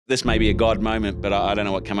this may be a God moment, but I don't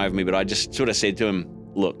know what came over me, but I just sort of said to him,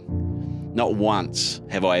 look, not once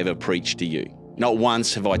have I ever preached to you. Not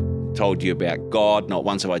once have I told you about God. Not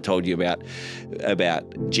once have I told you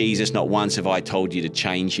about Jesus. Not once have I told you to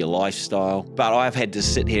change your lifestyle. But I've had to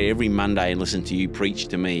sit here every Monday and listen to you preach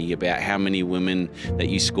to me about how many women that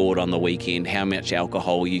you scored on the weekend, how much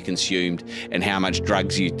alcohol you consumed, and how much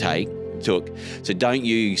drugs you took. So don't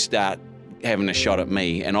you start having a shot at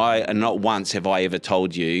me. And not once have I ever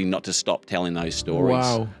told you not to stop telling those stories.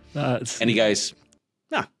 Wow. And he goes,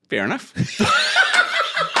 no, fair enough.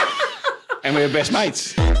 And we're best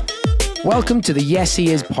mates. Welcome to the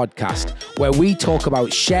yesHEis podcast, where we talk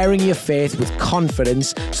about sharing your faith with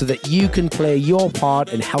confidence so that you can play your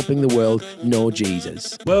part in helping the world know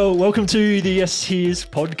Jesus. Well, welcome to the yesHEis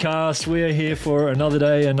podcast. We're here for another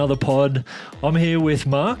day, another pod. I'm here with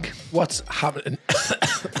Mark. What's happening?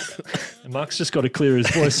 And Mark's just got to clear his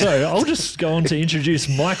voice. So I'll just go on to introduce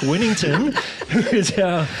Mike Winnington, who is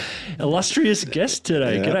our illustrious guest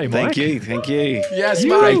today. Yeah, G'day, Mike. Thank you. Yes,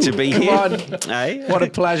 Great to be Come here. on. Hey? What a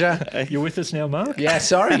pleasure. You're with us now, Mark? Yeah,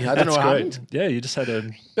 sorry. I don't know what Great. happened. Yeah, you just had a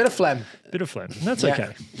Bit of phlegm. bit of phlegm. That's Yeah.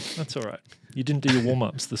 okay. That's all right. You didn't do your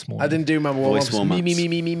warm-ups this morning. I didn't do my warm-ups. Voice warm-ups.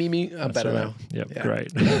 Me. I'm That's better all now. right. Yep, Yeah.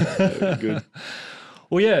 great. Good.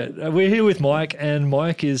 Well, yeah, we're here with Mike, and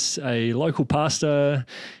Mike is a local pastor.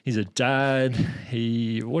 He's a dad.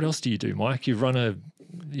 What else do you do, Mike?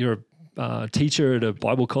 You're a teacher at a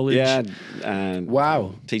Bible college. Yeah.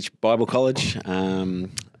 Wow. Teach Bible college.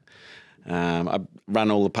 I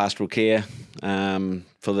run all the pastoral care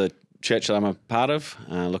for the church that I'm a part of.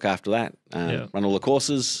 Look after that. Run all the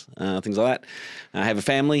courses, things like that. I have a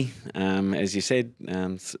family, as you said,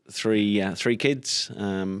 three kids.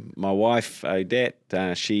 My wife, Odette,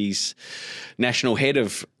 she's national head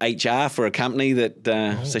of HR for a company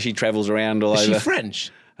that, so she travels around all Is over. she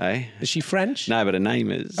French? Eh? Is she French? No, but her name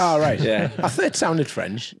is. Oh, right. Yeah. I thought it sounded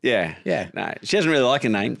French. Yeah. Yeah. No, she doesn't really like a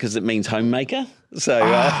name because it means homemaker. So,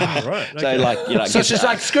 right. so Okay. like, you know, So she's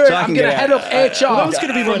like, screw it, so I I'm can going to get head out- up HR. Well, that was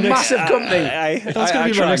gonna be my for a next- massive company. That's going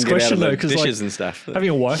to be my next question, though, because dishes and stuff. having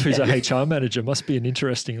a wife who's a HR manager must be an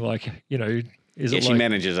interesting, is Yeah, it she like,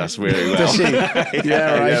 manages us really well. Does she?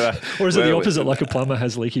 Yeah, right. or is it the Well, opposite, like a plumber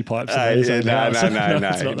has leaky pipes? And they say, No. it's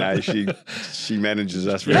not that. She manages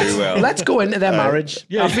us very well. Let's go into their marriage.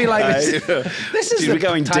 yeah. I feel like this is Dude, the we're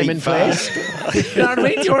going time deep and place. You know what I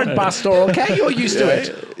mean? You're in pastoral, okay? You're used to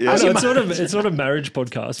it. Yeah. How's So your it's not a marriage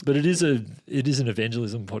podcast, but it is an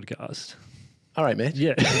evangelism podcast. All right, mate.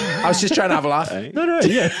 Yeah. I was just trying to have a laugh. No,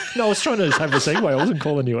 yeah. No, I was trying to have a segue. I wasn't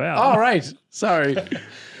calling you out. All right. Sorry.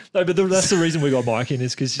 No, but that's the reason we got Mike in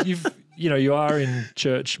is because you are in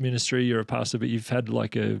church ministry, you're a pastor, but you've had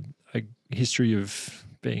like a history of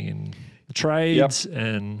being in the trades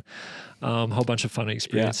and a whole bunch of fun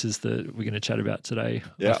experiences that we're going to chat about today,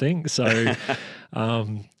 I think. So,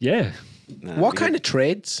 yeah. What kind of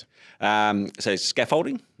trades? So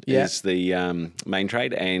scaffolding is the main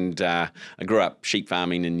trade, and I grew up sheep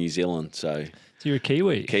farming in New Zealand. So you're a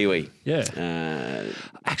Kiwi. Yeah.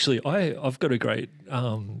 Actually, I've got a great.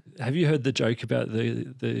 Have you heard the joke about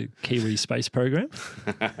the Kiwi space program?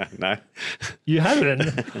 No. You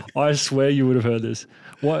haven't? I swear you would have heard this.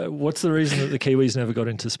 What's the reason that the Kiwis never got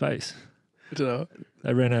into space? I don't know.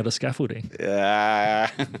 They ran out of scaffolding. Nah,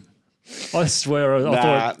 I swear, I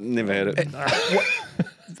thought. never heard it.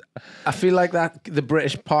 I feel like that the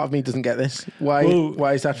British part of me doesn't get this. Why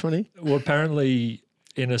is that funny? Well, apparently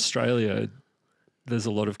in Australia, there's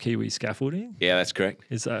a lot of Kiwi scaffolding. Yeah, that's correct.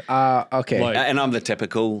 Is that Okay. Like- And I'm the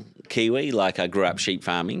typical Kiwi. Like I grew up sheep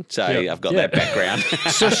farming, so Yeah. I've got Yeah. that background.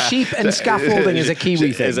 So sheep and scaffolding is a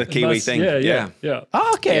Kiwi thing. Is a Kiwi Must- thing. Yeah.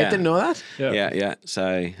 Oh, okay. I Yeah. didn't know that. Yeah.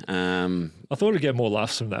 So, I thought I'd get more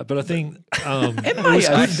laughs from that, but I think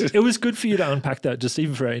might it was good for you to unpack that, just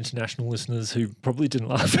even for our international listeners who probably didn't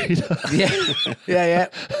laugh either. Yeah.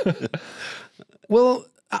 Well,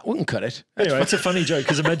 we can cut it. Anyway, it's a funny joke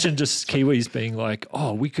because imagine just Kiwis being like,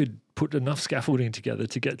 "Oh, we could put enough scaffolding together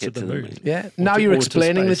to get to the moon." Yeah. Now you're or to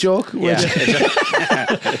explaining the space. joke. yeah.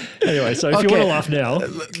 Anyway, so if you Okay. want to laugh now,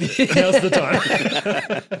 now's the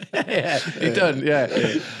time. Yeah. You're done. Yeah.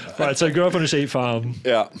 Right, so grew up on a sheep farm.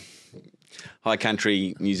 Yeah. High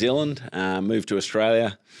country, New Zealand. Moved to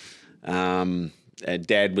Australia.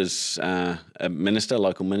 Dad was a minister,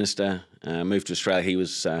 local minister. Moved to Australia. He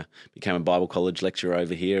was became a Bible college lecturer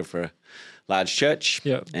over here for a large church.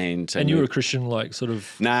 Yeah. And you were a Christian, like sort of.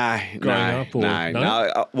 growing up or no.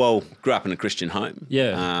 no? Well, grew up in a Christian home.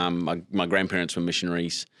 Yeah. My grandparents were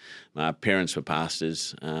missionaries. My parents were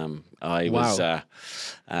pastors. I was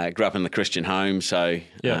grew up in the Christian home, so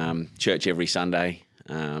Yeah. church every Sunday.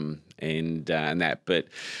 and that, but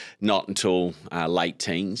not until late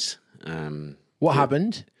teens. What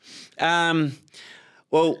happened?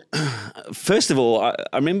 Well, first of all, I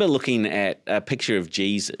remember looking at a picture of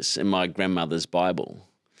Jesus in my grandmother's Bible,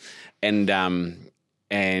 and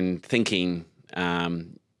thinking,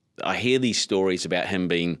 I hear these stories about him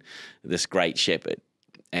being this great shepherd,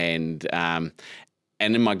 and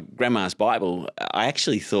in my grandma's Bible, I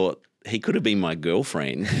actually thought he could have been my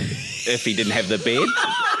girlfriend if he didn't have the beard.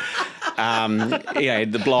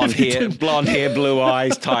 The blonde hair, blue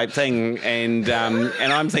eyes type thing, and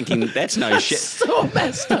I'm thinking that's no So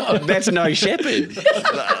messed up. that's no shepherd.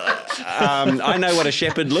 I know what a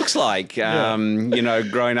shepherd looks like.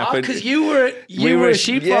 Growing up, Because you were a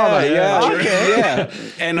sheep farmer. Yeah.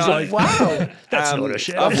 And Wow, That's not a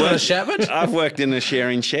shepherd. Not a shepherd. I've worked in a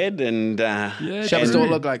shearing shed, and Shepherds don't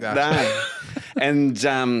look like that. no. And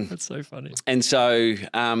That's so funny. and so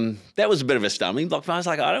that was a bit of a stumbling block. But I was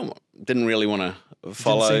like, didn't really want to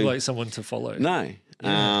follow. Didn't seem like someone to follow. No.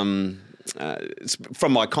 It's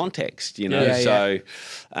from my context,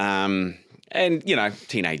 and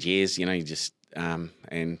teenage years, you just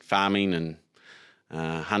and farming and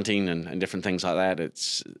hunting and different things like that.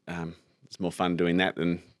 It's more fun doing that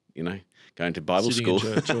than going to Bible Sitting in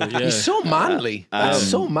school. church or- He's so manly. That's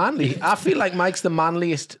so manly. I feel like Mike's the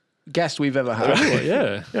manliest guest we've ever had. Yeah. You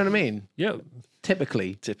know what I mean? Yeah.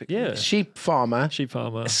 Typically. Yeah. Sheep farmer, Sheep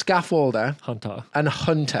farmer, scaffolder, hunter. and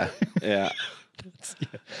hunter. Yeah.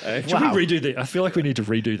 Should Wow. we redo the? I feel like we need to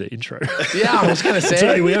redo the intro. Yeah, I was going to say.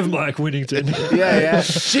 Today we have Mike Winnington. Yeah.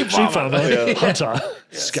 Sheep Sheep farmer. farmer, hunter,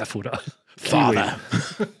 scaffolder, Father.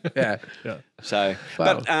 Yeah. Yeah. So,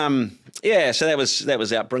 Wow. but so that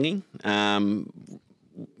was upbringing.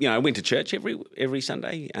 I went to church every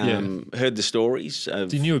Sunday. Heard the stories.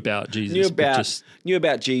 You knew about Jesus. Knew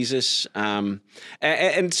about Jesus, and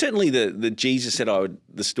certainly the Jesus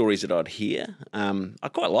the stories that I'd hear, I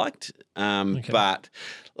quite liked. But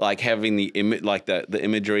like having the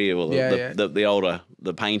imagery or the older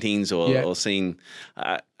paintings or seeing,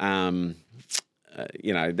 that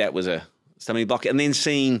was a stumbling block. And then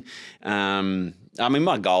seeing,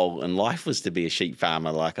 my goal in life was to be a sheep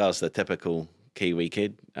farmer. Like I was the typical Kiwi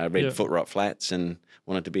kid. I read Footrot Flats and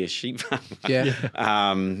wanted to be a sheep farmer. Yeah.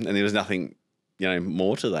 And there was nothing,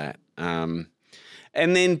 more to that. And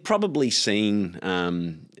then probably seeing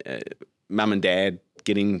mum and dad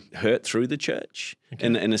getting hurt through the church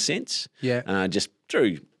in a sense. Yeah. Just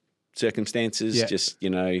through circumstances, just,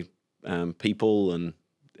 people and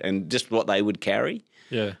just what they would carry.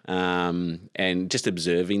 Yeah. And just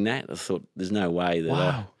observing that, I thought there's no way that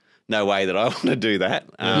Wow. I want to do that.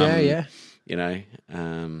 Yeah.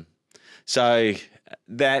 So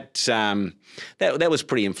that was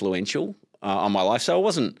pretty influential on my life. So I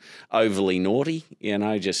wasn't overly naughty,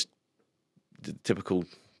 just the typical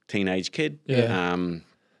teenage kid. Yeah.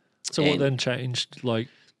 So what then changed? Like,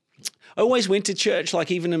 I always went to church,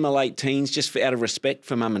 like even in my late teens, just out of respect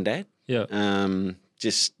for mum and dad. yeah.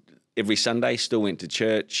 Just every Sunday still went to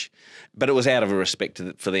church, but it was out of a respect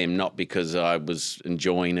for them, not because I was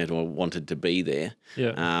enjoying it or wanted to be there.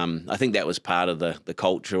 Yeah. I think that was part of the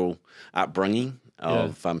cultural upbringing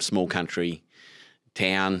of small country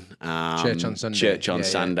town. Church on Sunday. Church on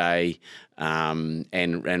Sunday,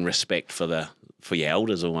 and respect for your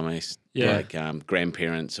elders almost, like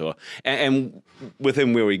grandparents and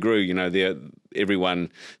within where we grew,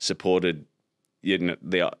 everyone supported.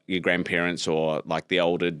 Your grandparents or like the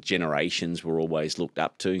older generations were always looked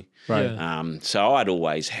up to. Right. Yeah. So I'd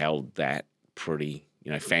always held that pretty,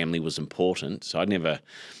 family was important. So I'd never,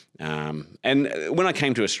 and when I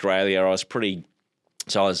came to Australia, I was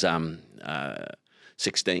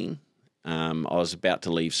 16. I was about to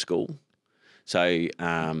leave school. So,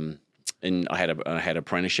 and I had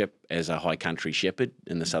apprenticeship as a high country shepherd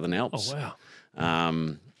in the Southern Alps. Oh,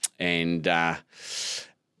 wow.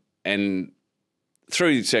 And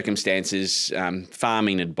through circumstances,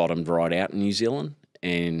 farming had bottomed right out in New Zealand,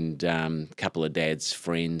 and a couple of Dad's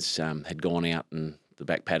friends had gone out in the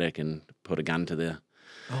back paddock and put a gun to their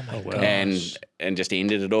and just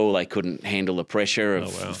ended it all. They couldn't handle the pressure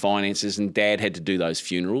of finances, and Dad had to do those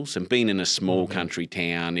funerals. And being in a small country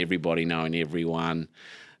town, everybody knowing everyone,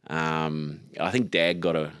 I think Dad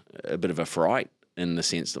got a bit of a fright in the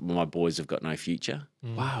sense that my boys have got no future.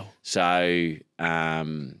 Wow. So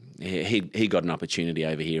he got an opportunity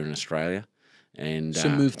over here in Australia, and So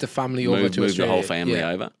moved the family over to moved Australia. the whole family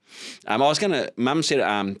over. I was Mum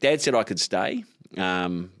said, Dad said I could stay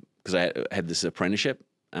because I had this apprenticeship,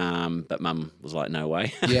 but Mum was like, no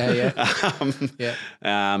way.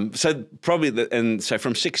 So probably so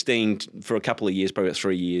from 16 for a couple of years, probably about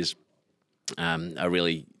 3 years, I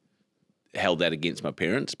really held that against my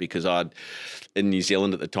parents because in New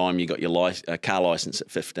Zealand at the time you got your car license at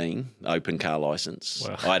 15, open car license.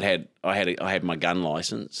 Wow. I had my gun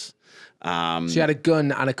license. So you had a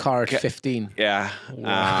gun and a car at 15. Yeah.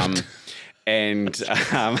 Wow. And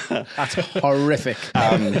That's horrific.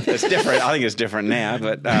 it's different. I think it's different now,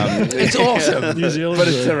 but It's awesome. New Zealand, but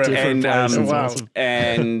it's different. and Wow. awesome.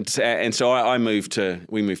 and so we moved to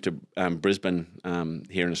Brisbane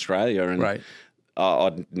here in Australia, and Right.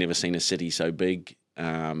 I'd never seen a city so big,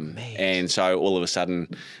 and so all of a sudden,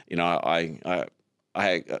 I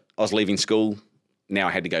was leaving school. Now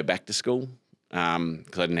I had to go back to school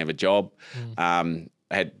because I didn't have a job.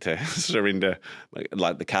 I had to surrender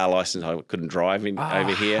like the car license. I couldn't drive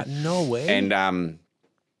over here. No way. And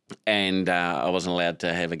I wasn't allowed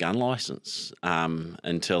to have a gun license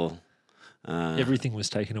until Everything was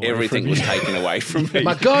taken away. everything from was you. taken away from me.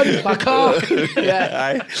 My gun, my car.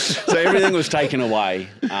 Yeah. So everything was taken away,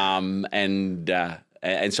 and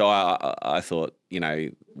so I thought,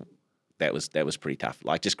 that was pretty tough.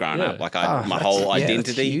 Like just growing up, like my whole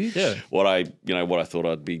identity, huge. what I thought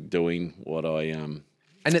I'd be doing, what I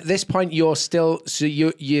And at this point, you're still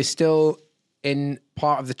in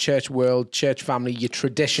part of the church world, church family. Your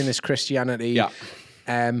tradition is Christianity. Yeah.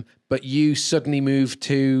 But you suddenly moved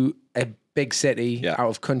to a big city out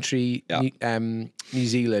of country, New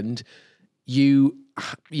Zealand. You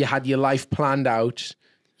had your life planned out.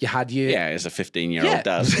 You had your as a 15-year-old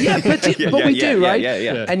does. Yeah, but we do, right?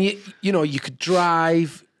 Yeah. And you could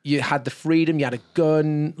drive. You had the freedom. You had a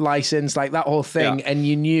gun license, like that whole thing, and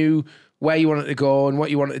you knew where you wanted to go and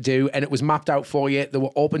what you wanted to do, and it was mapped out for you. There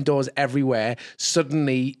were open doors everywhere.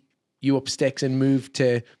 Suddenly, you up sticks and moved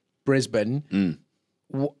to Brisbane.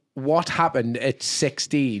 What happened at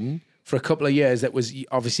 16 for a couple of years? That was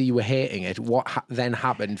obviously you were hating it. What then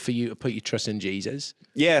happened for you to put your trust in Jesus?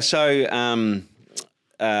 Yeah. So,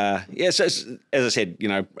 so as I said,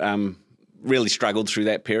 really struggled through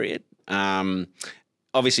that period.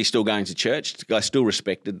 Obviously, still going to church. I still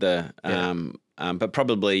respected but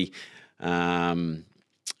probably wasn't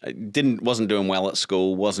doing well at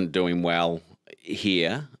school. Wasn't doing well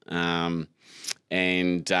here. And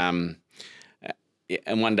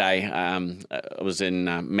one day I was in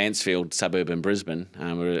Mansfield, suburb in Brisbane.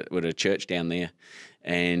 We're at a church down there,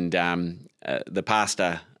 and the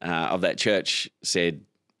pastor of that church said,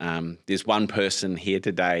 "There's one person here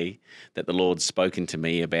today that the Lord's spoken to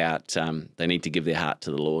me about. They need to give their heart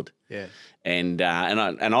to the Lord." Yeah. And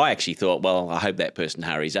I actually thought, well, I hope that person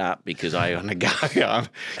hurries up because I want to go.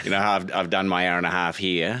 I've done my hour and a half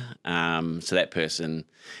here. So that person,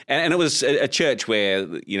 and it was a church where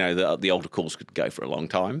the altar calls could go for a long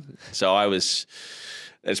time. So I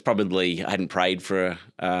hadn't prayed for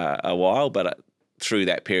a while, but through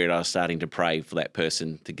that period, I was starting to pray for that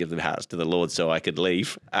person to give their hearts to the Lord so I could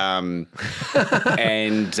leave. They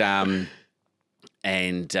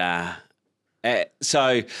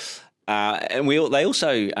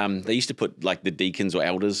used to put like the deacons or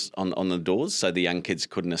elders on the doors so the young kids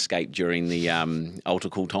couldn't escape during the altar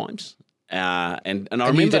call times. And I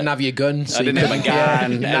remember you didn't have your gun. So I didn't have my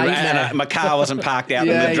gun, and my car wasn't parked out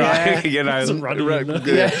in the drive.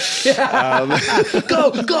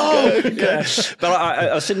 Go. Yeah. But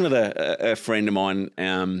I was sitting with a friend of mine,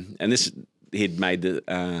 and he'd made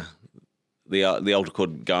the altar call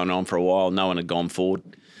going on for a while. No one had gone forward.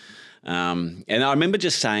 And I remember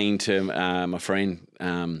just saying to my friend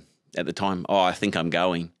at the time, "Oh, I think I'm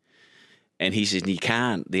going," and he says, "You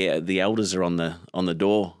can't. The elders are on the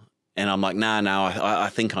door." And I'm like, "No, I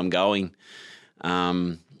think I'm going."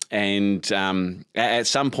 At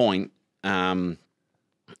some point, I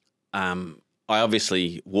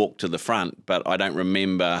obviously walked to the front, but I don't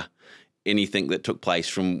remember anything that took place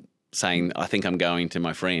from saying "I think I'm going" to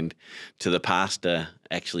my friend to the pastor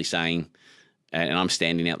actually saying. And I'm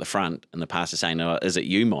standing out the front, and the pastor saying, "Oh, is it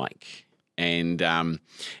you, Mike?" And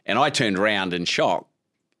I turned around in shock,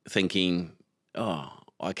 thinking, "Oh,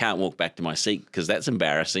 I can't walk back to my seat because that's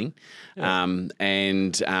embarrassing." Yeah. And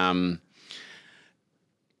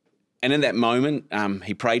in that moment,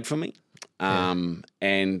 he prayed for me,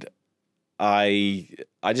 and I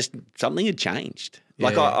just something had changed.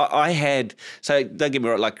 Like I had, so don't get me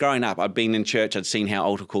wrong, like growing up, I'd been in church, I'd seen how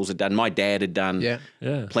altar calls are done. My dad had done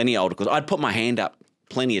plenty of altar calls. I'd put my hand up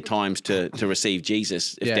plenty of times to receive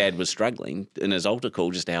Jesus if Dad was struggling in his altar call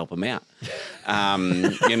just to help him out. Like,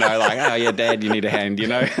 "Oh yeah, Dad, you need a hand," but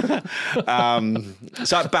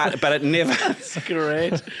it never. That's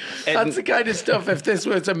great. That's the kind of stuff. If this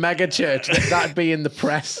was a mega church, that'd be in the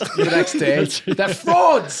press the next day. They're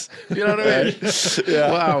frauds. You know what I mean?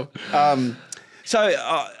 Yeah. Wow. So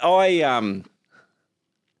I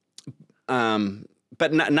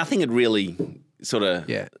but nothing had really sort of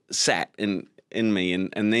sat in me.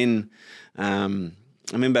 And then I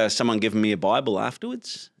remember someone giving me a Bible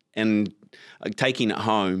afterwards and taking it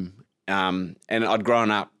home. And I'd grown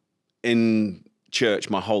up in church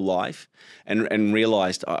my whole life and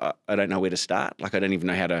realised I don't know where to start. Like I don't even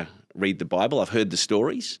know how to read the Bible. I've heard the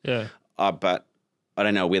stories, but I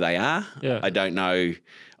don't know where they are. Yeah. I don't know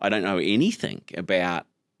anything about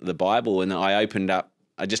the Bible. And I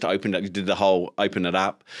just opened up, did the whole open it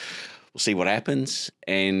up, we'll see what happens,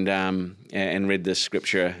 and read the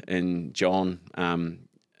scripture in John.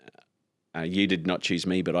 You did not choose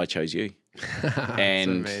me, but I chose you.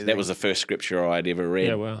 And that was the first scripture I'd ever read.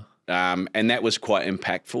 Yeah, wow. And that was quite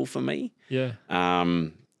impactful for me. Yeah.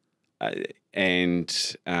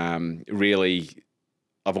 Really,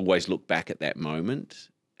 I've always looked back at that moment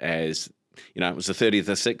as, it was the 30th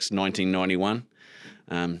of 6th, 1991,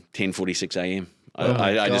 10:46 a.m.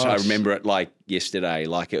 I remember it like yesterday,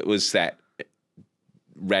 like it was that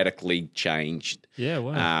radically changed. Yeah,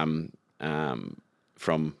 wow.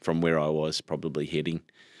 From where I was probably heading.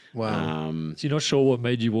 Wow. So you're not sure what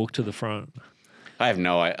made you walk to the front? I have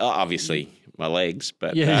no idea. Obviously, my legs,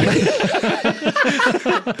 but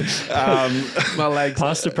my legs.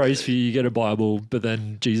 Pastor prays for you, you get a Bible, but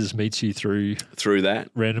then Jesus meets you through that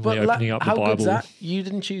randomly opening up the Bible. How good's that? You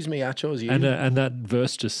didn't choose me, I chose you. And that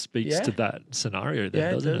verse just speaks to that scenario,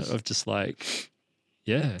 then, doesn't it? Of just like,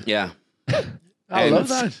 yeah. I love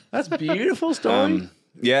that. That's a beautiful story.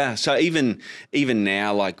 So even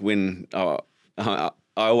now, like when I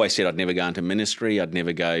always said I'd never go into ministry, I'd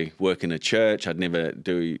never go work in a church, I'd never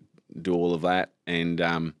do all of that. And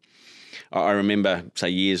I remember, say,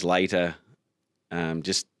 years later,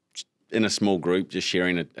 just in a small group, just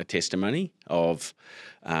sharing a testimony of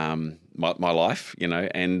my life,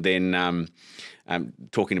 and then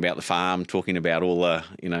talking about the farm, talking about all the,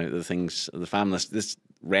 the things of the farm. This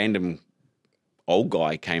random old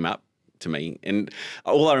guy came up to me, and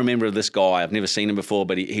all I remember of this guy, I've never seen him before,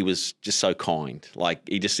 but he was just so kind. Like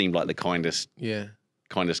he just seemed like the kindest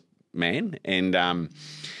man. And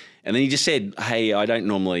then he just said, "Hey, I don't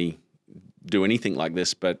normally do anything like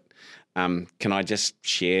this, but can I just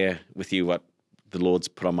share with you what the Lord's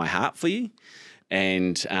put on my heart for you?"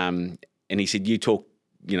 And he said, "You talk,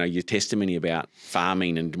 your testimony about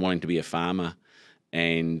farming and wanting to be a farmer,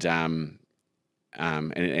 and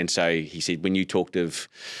so he said, when you talked of,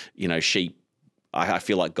 sheep, I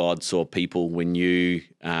feel like God saw people when you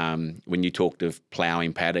talked of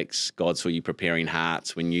ploughing paddocks, God saw you preparing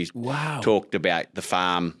hearts. When you talked about the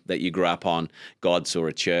farm that you grew up on, God saw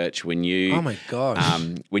a church. When you oh my gosh,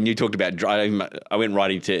 when you talked about I went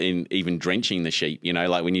right into even drenching the sheep.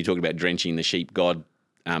 Like when you talked about drenching the sheep, God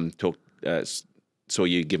saw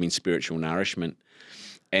you giving spiritual nourishment,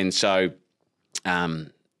 and so."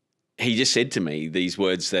 He just said to me these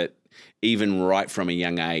words that even right from a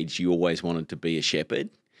young age, you always wanted to be a shepherd,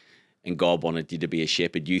 and God wanted you to be a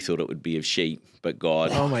shepherd. You thought it would be of sheep, but God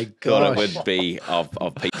thought it would be of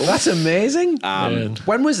people. Well, that's amazing.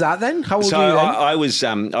 When was that then? How old were you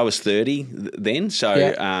then? I was 30 then, so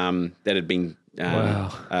that had been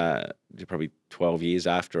probably 12 years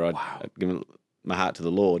after I'd given my heart to the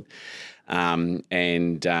Lord. And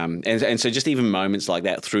so just even moments like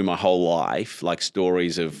that through my whole life, like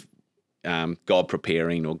stories of God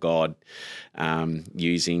preparing or God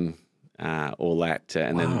using all that,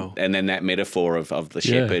 and then that metaphor of the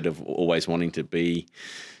shepherd of always wanting to be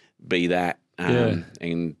that,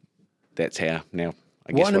 and that's how now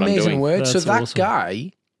I guess what an amazing word. That's so that awesome.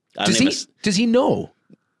 guy, does he know?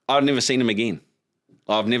 I've never seen him again.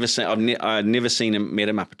 I'd never seen him, met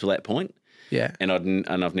him up until that point. Yeah, and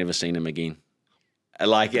I've never seen him again.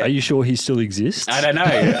 Like, are you sure he still exists? I don't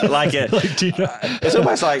know. Like, do you know? It's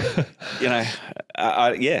almost like,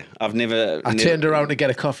 I've never. I turned around to get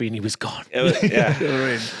a coffee and he was gone.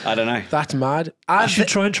 I don't know. That's mad. I should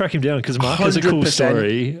try and track him down because Mark has a cool 100%.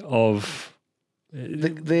 story of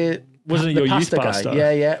wasn't it your youth pastor? Yeah,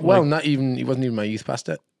 yeah. Well, not even. He wasn't even my youth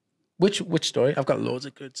pastor. Which story? I've got loads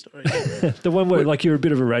of good stories. The one where like you're a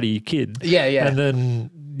bit of a ratty kid. Yeah, yeah. And then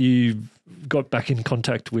you got back in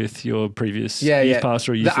contact with your previous youth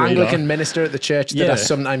pastor or youth the leader. Anglican minister at the church that I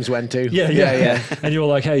sometimes went to. Yeah. And you were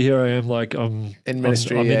like, hey, here I am, like I'm in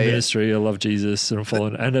ministry. I'm in ministry. I love Jesus and I'm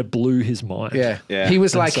following. And it blew his mind. Yeah. He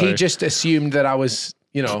was like, he just assumed that I was,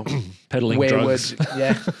 peddling wayward. drugs.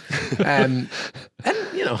 Yeah. And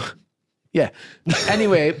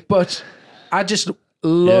Anyway, but I just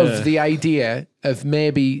love the idea of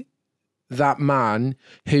maybe that man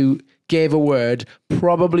who gave a word,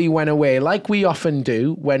 probably went away, like we often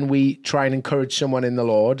do when we try and encourage someone in the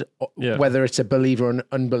Lord, whether it's a believer or an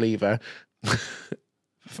unbeliever.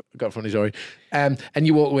 got a funny story. And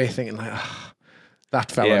you walk away thinking like, that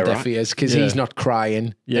fell on deaf ears because he's not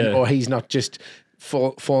crying, or he's not just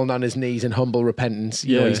fallen on his knees in humble repentance.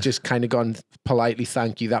 You know, he's just kind of gone politely,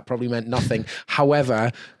 thank you. That probably meant nothing.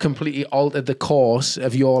 However, completely altered the course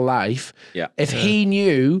of your life. Yeah. If he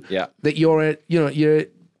knew that you're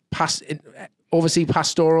oversee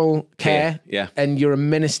pastoral care, and you're a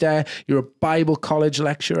minister, you're a Bible college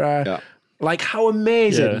lecturer. Like, how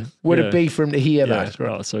amazing would it be for him to hear that?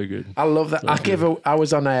 Oh, so good. I love that. I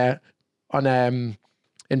was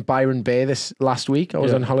in Byron Bay this last week. I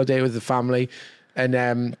was on holiday with the family,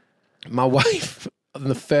 and my wife on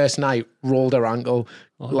the first night rolled her ankle.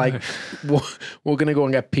 We're gonna go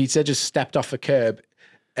and get pizza. Just stepped off the curb,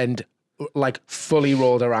 and like fully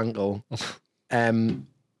rolled her ankle.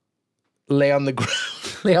 Lay on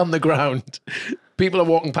the ground. People are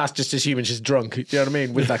walking past just assuming she's drunk. You know what I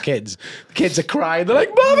mean? With their kids. The kids are crying. They're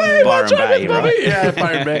like, Bobby, what's wrong with Bobby? Right? Yeah,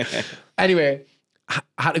 Byron Bay. Anyway, I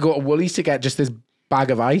had to go to Woolies to get just this bag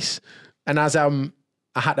of ice. And as I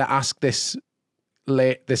had to ask this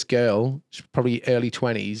girl, she's probably early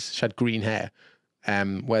 20s, she had green hair,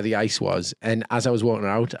 where the ice was. And as I was walking her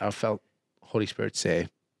out, I felt Holy Spirit say,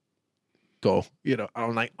 go, you know.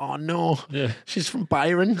 I'm like, oh no, she's from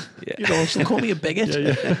Byron, you know, she'll call me a bigot.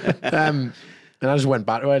 And I just went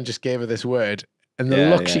back to her and just gave her this word, and the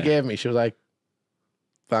look she gave me, she was like,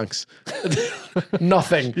 thanks.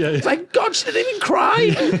 Nothing. It's like, God, she didn't even cry.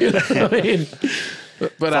 You know what I mean?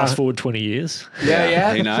 But fast forward 20 years. Who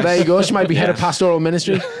knows? There you go. She might be head of pastoral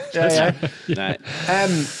ministry. No.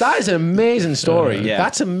 That is an amazing story.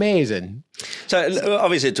 That's amazing. So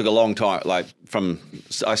obviously it took a long time. Like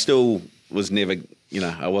I still was never, you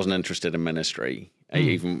know, I wasn't interested in ministry.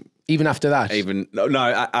 Even after that?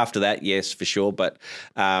 After that, yes, for sure. But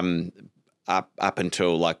up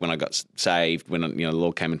until like when I got saved, when, you know, the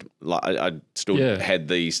Lord came in, like, I still had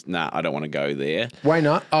these, I don't want to go there. Why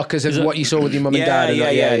not? Oh, because of what you saw with your mum and dad.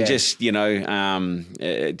 And just, you know,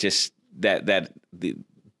 just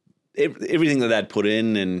everything that they'd put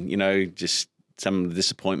in, and, you know, just some of the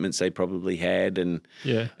disappointments they probably had, and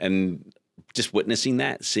just witnessing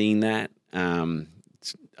that, seeing that,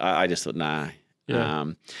 I just thought, nah.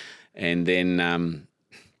 And then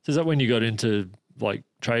so is that when you got into like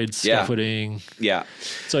trades, scaffolding? Yeah.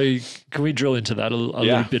 So can we drill into that a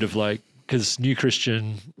little bit of like, because new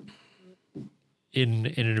Christian in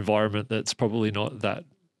an environment that's probably not that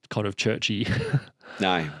kind of churchy.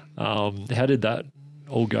 No. How did that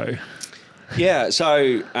all go? Yeah.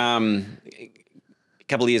 So a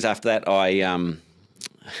couple of years after that, I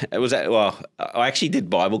actually did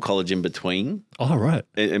Bible college in between. Oh, right.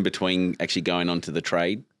 In between actually going on to the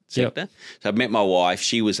trade sector. So I met my wife.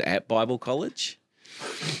 She was at Bible college.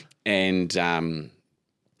 And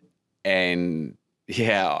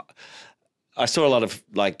I saw a lot of,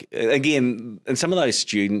 like, again, and some of those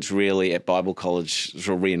students really at Bible college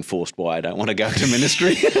sort of reinforced why I don't want to go to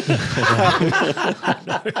ministry.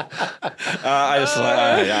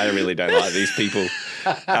 I really don't like these people.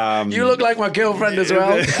 You look like my girlfriend as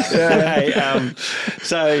well.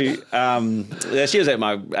 She was at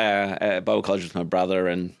my Bible college with my brother,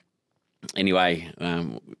 and anyway,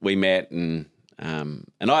 we met, and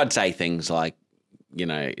I'd say things like, you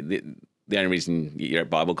know, the only reason you're at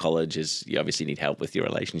Bible college is you obviously need help with your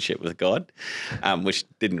relationship with God, which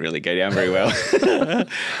didn't really go down very well.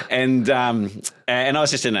 And I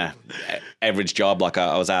was just in a average job. Like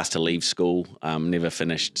I was asked to leave school, never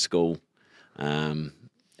finished school, another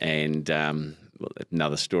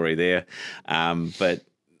story there. But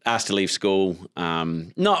asked to leave school.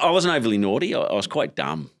 No, I wasn't overly naughty. I was quite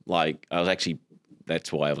dumb. Like I was actually,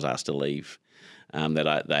 that's why I was asked to leave.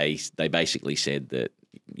 They basically said that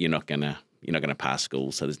you're not gonna pass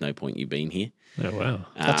school, so there's no point you being here. Oh wow,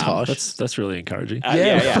 that's harsh. That's really encouraging.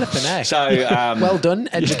 Flipping heck. So well done,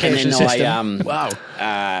 education system. Wow.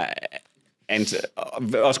 And I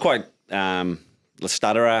was quite a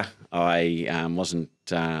stutterer. I wasn't.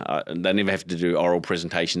 They never have to do oral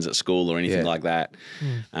presentations at school or anything like that.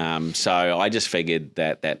 So I just figured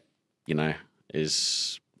that you know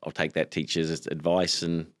I'll take that teacher's advice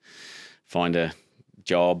and find a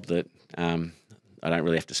job that I don't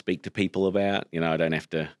really have to speak to people about. You know, I don't have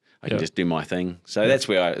to. I can just do my thing. So that's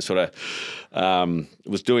where I sort of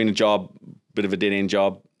was doing a job, bit of a dead end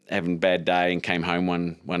job, having a bad day, and came home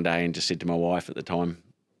one day and just said to my wife at the time,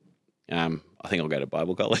 I think I'll go to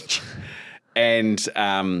Bible college. And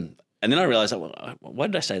then I realised, well,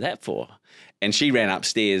 what did I say that for? And she ran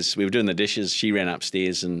upstairs. We were doing the dishes. She ran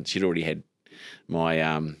upstairs, and she'd already had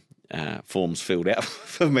my forms filled out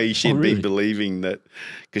for me. She'd been believing that,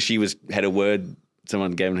 because she had a word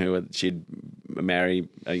someone gave her, she'd marry,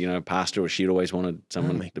 a pastor, or she'd always wanted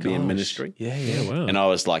someone to be in ministry. Yeah. Wow. And I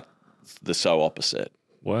was like the so opposite.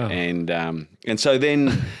 Wow. And so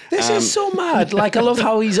then This is so mad. Like, I love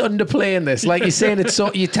how he's underplaying this. Like, you're saying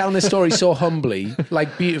you're telling the story so humbly,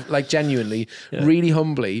 like beautiful, like genuinely, really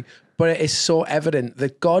humbly. But it is so evident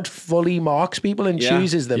that God fully marks people and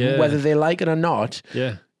chooses them, whether they like it or not.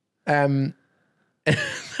 Yeah. I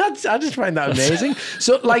just find that amazing.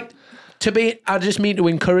 So, like, I just mean to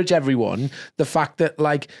encourage everyone, the fact that,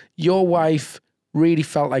 like, your wife really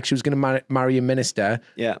felt like she was going to marry a minister.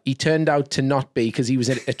 Yeah. He turned out to not be, because he was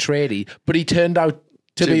a tradie, but he turned out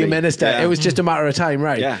to be a minister. Yeah. It was just a matter of time,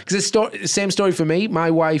 right? Yeah. Because it's same story for me.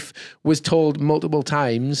 My wife was told multiple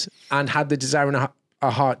times and had the desire in her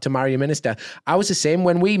heart to marry a minister. I was the same.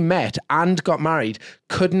 When we met and got married,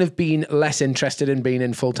 couldn't have been less interested in being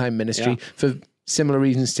in full-time ministry for similar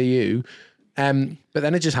reasons to you. But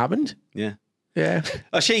then it just happened. Yeah. Yeah.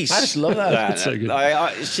 Oh, I just love that. That's so good.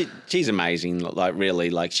 She's amazing. Like, really,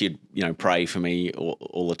 like, she'd, pray for me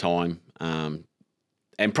all the time.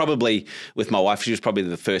 And probably with my wife, she was probably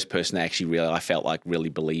the first person that actually I felt like really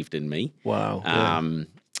believed in me. Wow.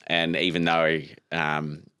 And even though,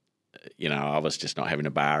 I was just not having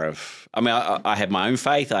a bar of, I had my own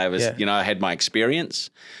faith. I was, I had my experience.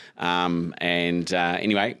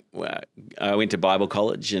 Anyway, I went to Bible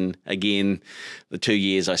college, and again, the 2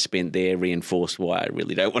 years I spent there reinforced why I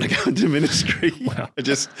really don't want to go into ministry. Wow.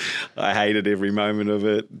 I hated every moment of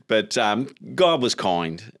it. But God was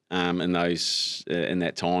kind in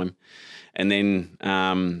that time. And then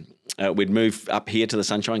we'd moved up here to the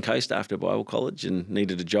Sunshine Coast after Bible college and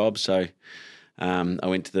needed a job, so I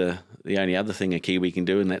went to the only other thing a Kiwi can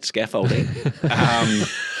do, and that's scaffolding.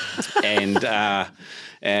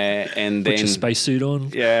 And then put your spacesuit on.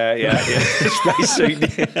 Yeah. Spacesuit.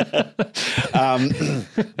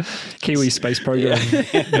 Kiwi Space Program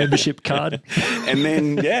membership card. And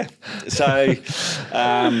then so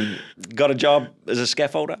got a job as a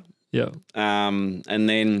scaffolder. Yeah. And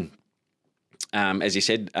then, as you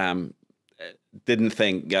said, didn't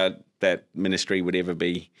think that ministry would ever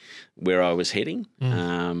be where I was heading,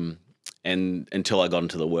 and until I got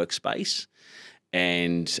into the workspace,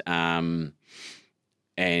 and I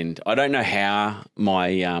don't know how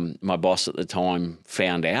my boss at the time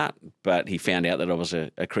found out, but he found out that I was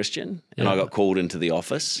a Christian, and I got called into the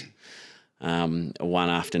office one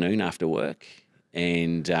afternoon after work,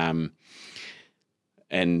 and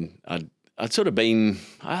I'd sort of been,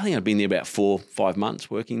 I think I'd been there about 4 or 5 months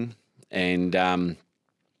working, and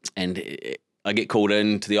I get called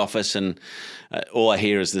into the office, and all I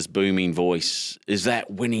hear is this booming voice, "Is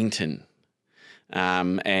that Winnington?"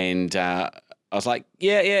 I was like,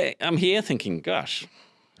 yeah, I'm here, thinking, gosh,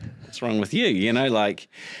 what's wrong with you?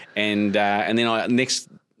 And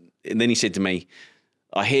then he said to me,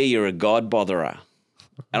 "I hear you're a God botherer."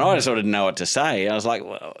 And I just sort of didn't know what to say. I was like,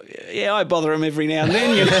 well, yeah, I bother him every now and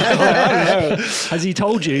then, I don't know. Has he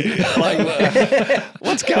told you?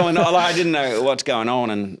 What's going on? I didn't know what's going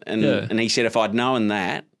on. And he said, if I'd known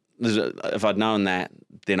that,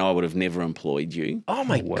 then I would have never employed you. Oh,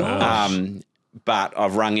 my gosh. But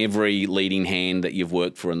I've rung every leading hand that you've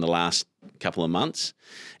worked for in the last couple of months,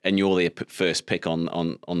 and you're their first pick on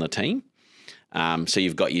the team. So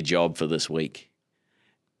you've got your job for this week.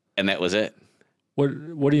 And that was it.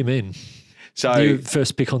 What do you mean? So you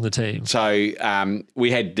first pick on the team. So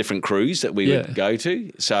we had different crews that we would go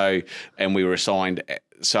to. So, and we were assigned.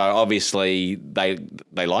 So obviously they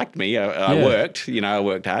liked me. I worked. I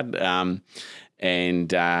worked hard.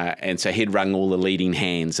 And so he'd rung all the leading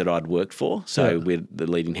hands that I'd worked for. So we're the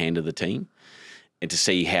leading hand of the team, and to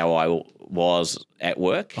see how I was at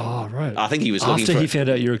work. Oh, right. I think he was looking after he found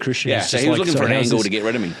out you're a Christian. Yeah, so he was looking for an angle to get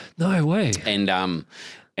rid of me. No way.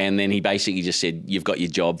 And then he basically just said, "You've got your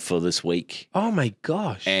job for this week." Oh my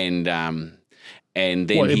gosh! And then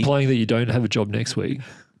implying that you don't have a job next week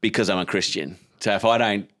because I'm a Christian. So if I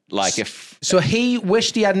don't so he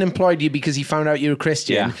wished he hadn't employed you because he found out you were a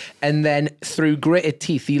Christian, and then through gritted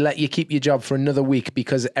teeth he let you keep your job for another week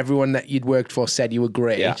because everyone that you'd worked for said you were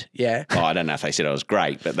great. Yeah. Oh, I don't know if they said I was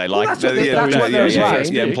great, but they liked that's what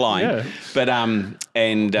they're implying. Yeah. But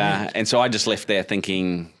and so I just left there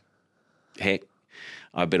thinking, heck,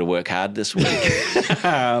 I better work hard this week.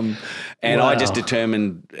 I just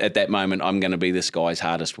determined at that moment I'm going to be this guy's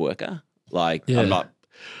hardest worker. I'm not.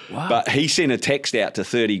 Wow. But he sent a text out to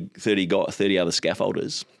 30 other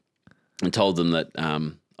scaffolders and told them that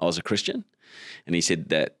I was a Christian, and he said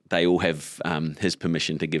that they all have his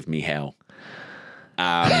permission to give me hell.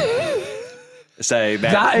 So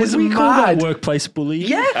that is we mad. Call that workplace bullying.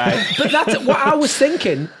 Yeah, but that's what I was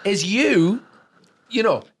thinking. Is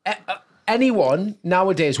anyone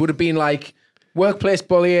nowadays would have been like, workplace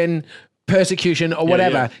bullying, persecution or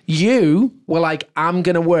whatever, you were like, I'm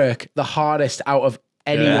going to work the hardest out of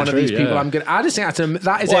any one of these people. I just think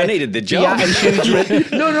that is I needed the job.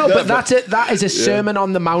 But that's it. That is a Sermon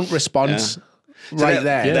on the Mount response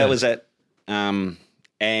there. That was it.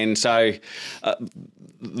 And so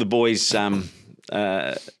the boys,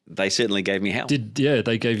 they certainly gave me hell.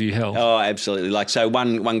 They gave you hell. Oh, absolutely. Like, so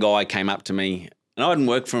one guy came up to me, and I hadn't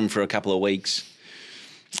worked for him for a couple of weeks,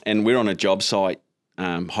 and we're on a job site,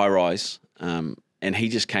 high rise, and he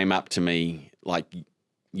just came up to me like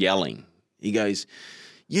yelling. He goes,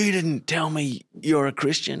 "You didn't tell me you're a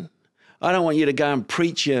Christian. I don't want you to go and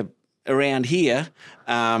preach around here,"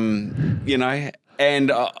 And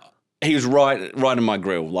he was right in my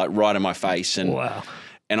grill, like right in my face. And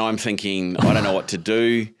and I'm thinking, I don't know what to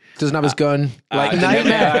do. Doesn't have his gun. I'm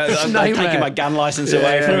taking my gun license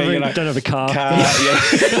away from me. Don't have a car. Like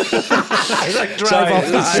drive off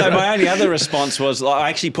the so my only other response was, I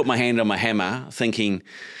actually put my hand on my hammer, thinking,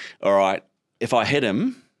 all right, if I hit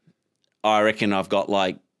him, I reckon I've got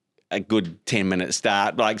like a good 10-minute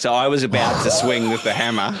start. Like, so I was about to swing with the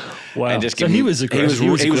hammer. Wow. And just he was aggressive.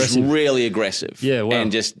 He was really aggressive. Yeah, wow. And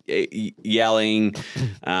just yelling.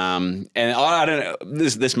 And I don't know,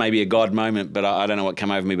 this may be a God moment, but I don't know what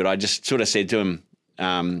came over me, but I just sort of said to him,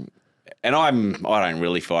 and I don't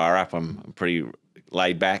really fire up. I'm pretty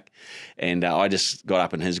laid back. And I just got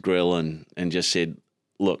up in his grill and just said,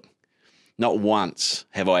 look, not once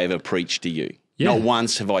have I ever preached to you. Yeah. Not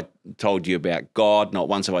once have I told you about God. Not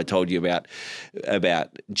once have I told you about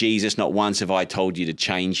Jesus. Not once have I told you to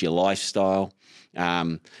change your lifestyle.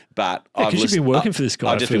 But you've been working for this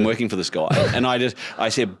guy. I've just been working for this guy, and I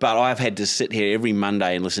said, but I've had to sit here every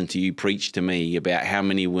Monday and listen to you preach to me about how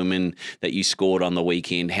many women that you scored on the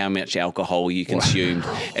weekend, how much alcohol you consumed,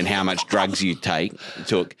 and how much drugs you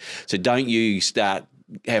took. So don't you start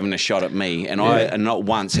having a shot at me. And and not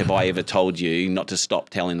once have I ever told you not to stop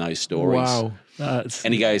telling those stories. Wow.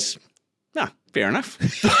 And he goes, no, fair enough.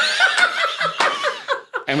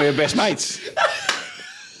 And we were best mates.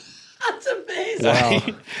 That's amazing. Wow.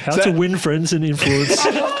 How to win friends and influence.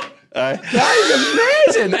 That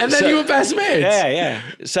is amazing. And then you were best mates. Yeah.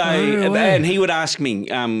 So, and he would ask me,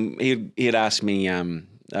 he'd ask me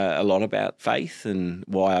a lot about faith and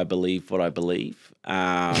why I believe what I believe.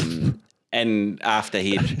 And after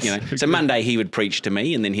so Monday he would preach to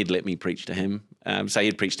me, and then he'd let me preach to him. So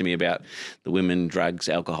he'd preach to me about the women, drugs,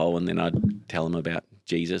 alcohol, and then I'd tell him about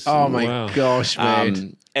Jesus. Oh my gosh,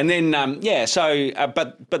 mate. And then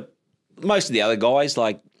but most of the other guys,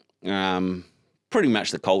 like pretty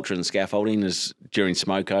much the culture and scaffolding is during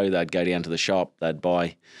Smoko, they'd go down to the shop, they'd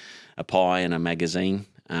buy a pie and a magazine,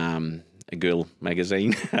 a girl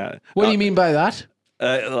magazine. What do you mean by that?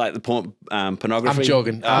 Like the pornography. I'm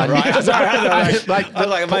joking. Right.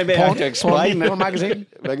 Sorry. Maybe I have to explain. Porn magazine?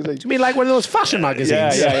 Do you mean like one of those fashion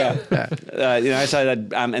magazines? Yeah.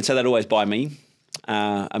 So they'd always buy me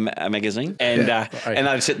a magazine, and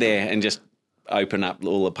I'd sit there and just open up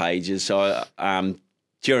all the pages. So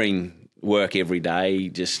during work every day,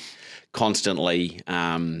 just constantly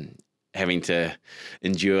having to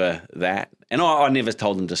endure that. And I never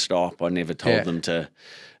told them to stop. I never told them to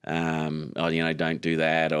don't do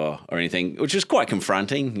that or anything, which was quite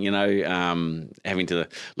confronting, having to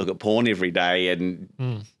look at porn every day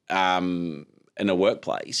and in a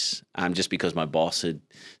workplace, just because my boss had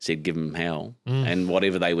said give them hell, and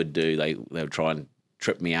whatever they would do, they would try and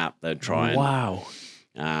trip me up. They'd try and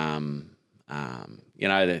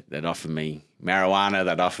they'd offer me marijuana,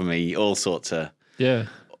 they'd offer me all sorts of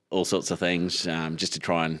things just to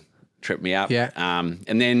try and trip me up. Yeah.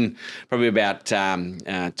 And then probably about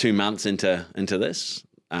 2 months into this,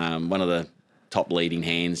 one of the top leading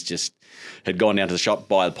hands just had gone down to the shop,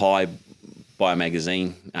 buy a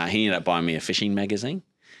magazine. He ended up buying me a fishing magazine,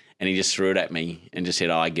 and he just threw it at me and just said,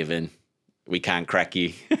 I give in. We can't crack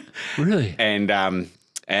you. Really? And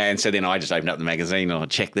so then I just opened up the magazine and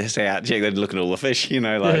check this out, look at all the fish, and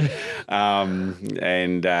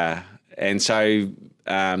so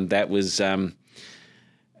that was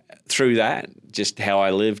through that, just how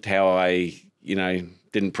I lived, how I,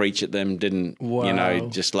 didn't preach at them,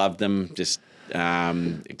 just loved them, just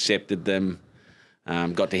accepted them,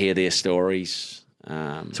 got to hear their stories.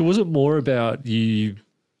 So was it more about you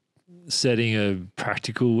setting a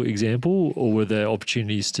practical example, or were there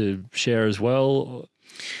opportunities to share as well?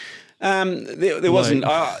 There wasn't.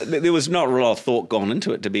 There was not a lot of thought gone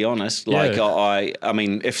into it, to be honest. Like I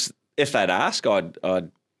mean, if they'd ask,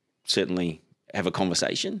 I'd certainly have a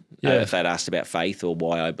conversation. If they'd asked about faith or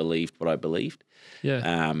why I believed what I believed.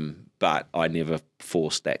 Yeah. But I never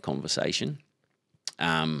forced that conversation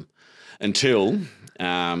until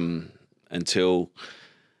until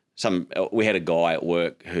we had a guy at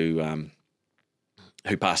work who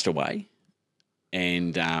passed away,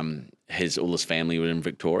 and all his family were in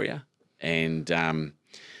Victoria, and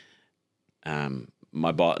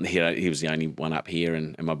my boss, he was the only one up here,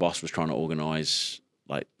 and my boss was trying to organise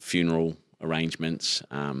like funeral arrangements.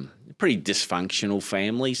 Pretty dysfunctional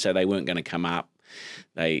family, so they weren't going to come up.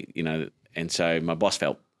 And so my boss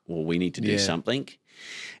felt, well, we need to do something,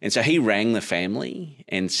 and so he rang the family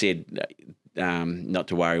and said, not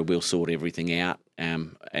to worry, we'll sort everything out.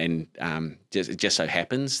 It just so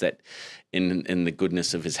happens that in the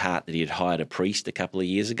goodness of his heart that he had hired a priest a couple of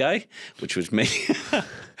years ago, which was me.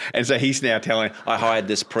 And so he's now telling, I hired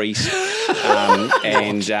this priest,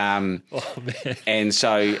 and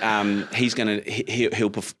so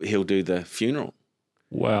he'll do the funeral.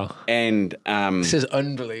 Wow. And this is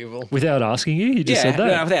unbelievable. Without asking you, he just said that.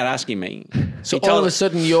 No, without asking me. So all of a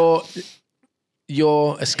sudden you're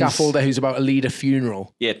a scaffolder who's about to lead a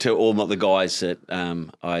funeral. Yeah, to all the guys that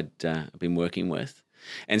I'd been working with.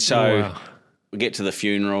 And so we get to the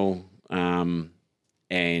funeral, and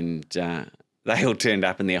they all turned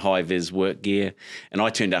up in their high-vis work gear, and I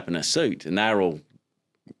turned up in a suit, and they were all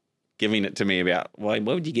giving it to me about, why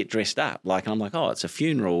would you get dressed up? Like, I'm like, oh, it's a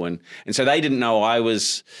funeral. And so they didn't know I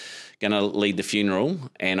was going to lead the funeral,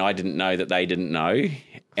 and I didn't know that they didn't know.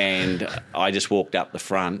 And I just walked up the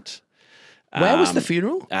front. Where was the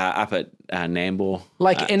funeral? Up at Nambour.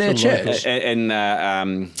 Like in a church? In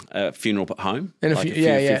a funeral home. In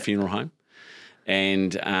a funeral home.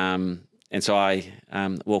 And so I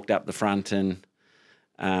walked up the front and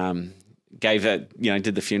did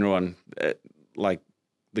the funeral, and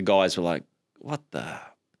the guys were like, what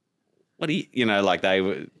do you, like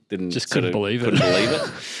they couldn't believe it.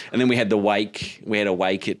 And then we had the wake. We had a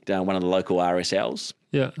wake at one of the local RSLs.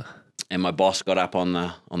 Yeah. And my boss got up on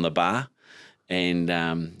the bar and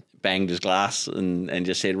banged his glass and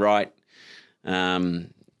just said, right,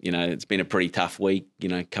 it's been a pretty tough week,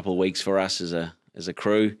 couple of weeks for us as a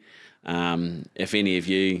crew. If any of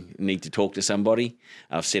you need to talk to somebody,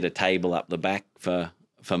 I've set a table up the back for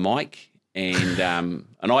Mike. And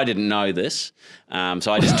I didn't know this,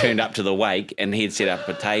 so I just turned up to the wake, and he'd set up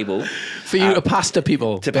a table for you to pastor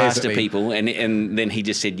people. And then he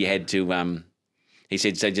just said you had to. He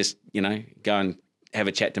said, so just go and have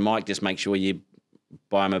a chat to Mike. Just make sure you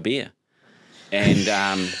buy him a beer. And so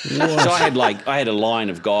I had a line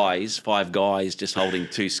of guys, 5 guys, just holding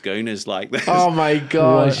 2 schooners like this. Oh my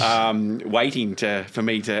gosh! Waiting for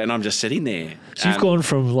me to, and I'm just sitting there. So you've gone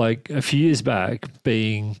from like a few years back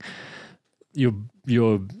being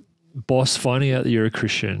your boss finding out that you're a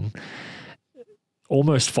Christian,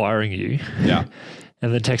 almost firing you, and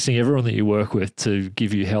then texting everyone that you work with to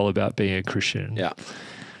give you hell about being a Christian. Yeah.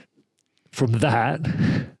 From that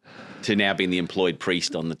to now being the employed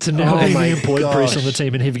priest on the team. Priest on the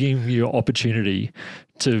team and giving you your opportunity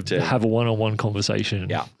to have a one-on-one conversation.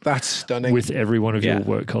 Yeah, that's stunning. With every one of your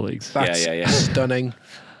work colleagues. That's stunning.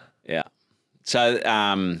 Yeah. So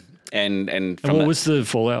And what was the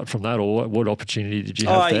fallout from that, or what opportunity did you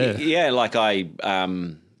have there? Yeah, like I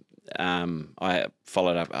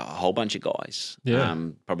followed up a whole bunch of guys.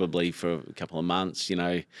 Probably for a couple of months.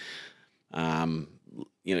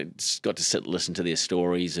 Just got to sit and listen to their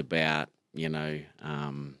stories about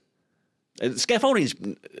scaffolding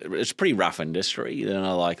is a pretty rough industry.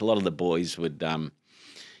 Like a lot of the boys would.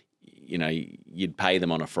 You'd pay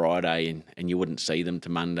them on a Friday and you wouldn't see them to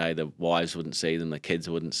Monday. The wives wouldn't see them. The kids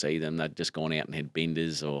wouldn't see them. They'd just gone out and had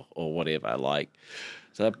benders or whatever.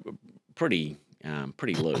 So they're pretty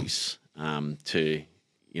loose to,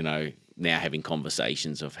 now having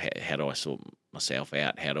conversations of how do I sort myself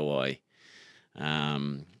out? How do I,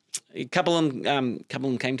 a couple of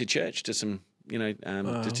them came to church to some,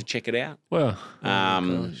 just to check it out. Wow.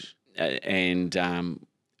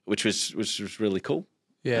 Which was really cool.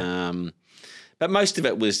 Yeah. But most of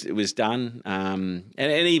it was done. And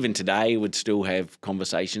even today would still have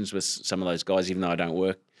conversations with some of those guys, even though I don't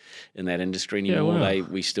work in that industry anymore.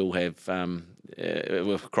 We still have,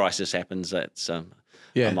 if a crisis happens, that's, I'm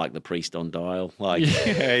like the priest on dial. Like,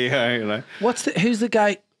 Who's the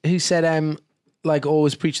guy who said,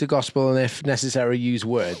 always preach the gospel and if necessary, use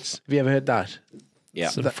words? Have you ever heard that? Yeah.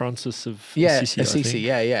 St. Francis of Assisi. Assisi,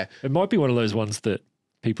 yeah. It might be one of those ones that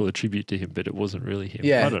people attribute to him, but it wasn't really him.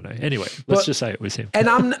 Yeah. I don't know. Anyway, let's just say it was him. And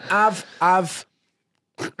I've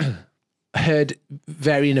heard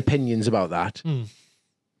varying opinions about that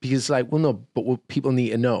because but people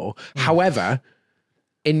need to know. However,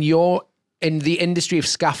 in the industry of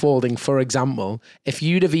scaffolding, for example, if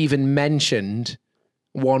you'd have even mentioned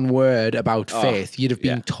one word about faith, you'd have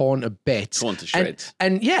been torn to bits. Torn to shreds.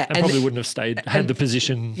 And probably wouldn't have had the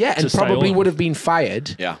position. Yeah, and probably would have been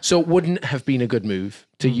fired. Yeah. So it wouldn't have been a good move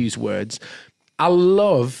to use words. I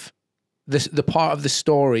love the part of the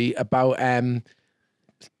story about him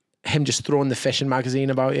just throwing the fishing magazine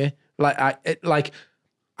about you. I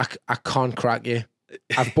can't crack you.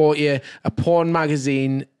 I've bought you a porn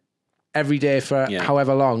magazine every day for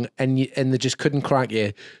however long, and they just couldn't crack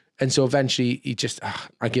you. And so eventually you just,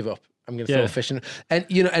 I give up. I'm going to throw fishing. And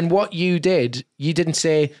and what you did, you didn't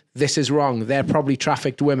say this is wrong. They're probably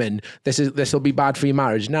trafficked women. This will be bad for your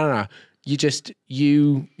marriage. No. You just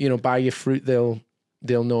by your fruit they'll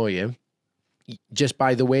know you. Just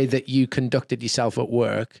by the way that you conducted yourself at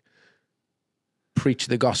work, preach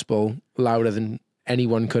the gospel louder than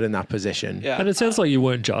anyone could in that position. Yeah. And it sounds like you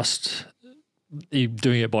weren't just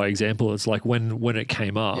doing it by example. It's like when it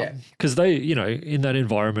came up, because they, in that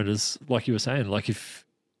environment, is like you were saying, like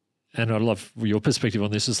and I love your perspective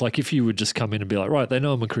on this, is like if you would just come in and be like, right, they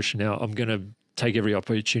know I'm a Christian now, I'm going to take every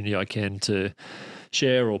opportunity I can to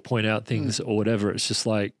share or point out things or whatever. It's just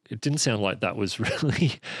like, it didn't sound like that was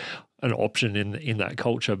really an option in that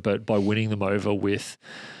culture, but by winning them over with,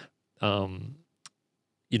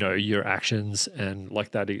 your actions and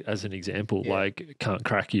like that as an example, like can't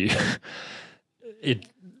crack you.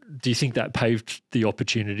 Do you think that paved the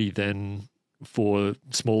opportunity then for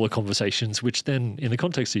smaller conversations, which then in the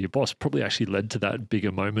context of your boss probably actually led to that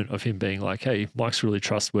bigger moment of him being like, hey, Mike's really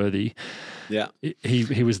trustworthy. Yeah.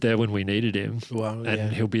 He was there when we needed him. Wow,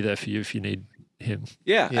 and he'll be there for you if you need him.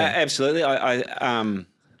 Yeah. Absolutely.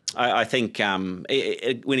 I think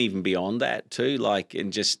it went even beyond that too, like,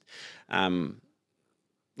 and just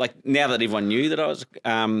like now that everyone knew that I was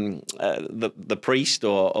the priest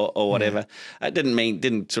or whatever, it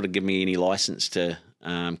didn't sort of give me any license to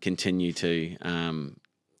continue to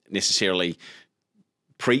necessarily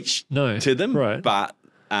preach to them, right. But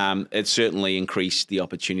it certainly increased the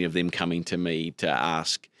opportunity of them coming to me to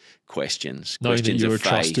ask questions of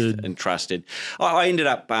faith and trusted. I ended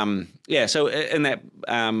up, so in that,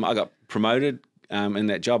 I got promoted in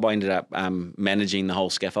that job. I ended up managing the whole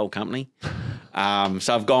scaffold company.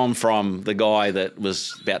 So I've gone from the guy that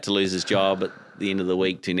was about to lose his job at the end of the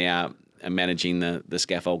week to now managing the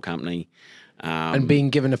scaffold company. And being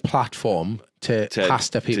given a platform to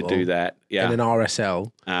pastor people. To do that, in an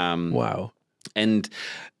RSL. Wow. And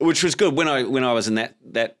which was good when I was in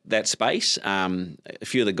that space. A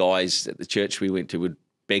few of the guys at the church we went to would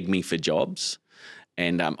beg me for jobs,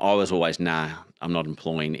 and I was always, I'm not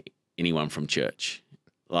employing anyone from church.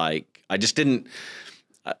 Like I just didn't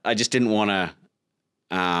want to.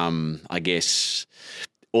 I guess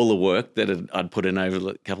all the work that I'd put in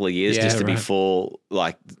over a couple of years just to be full,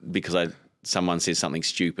 like because someone says something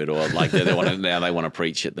stupid or like they want to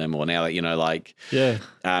preach at them or now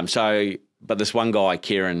but this one guy,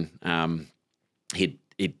 Kieran, he'd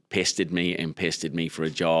pestered me for a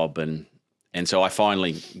job, and so I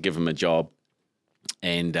finally give him a job,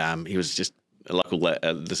 and he was just a local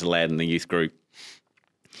this lad in the youth group,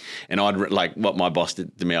 and I'd like what my boss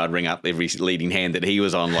did to me. I'd ring up every leading hand that he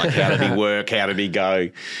was on, like how did he work, how did he go,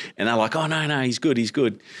 and they're like, oh no, he's good,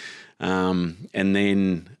 and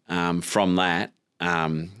then from that.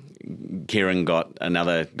 Kieran got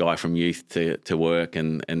another guy from youth to work,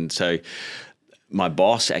 and so my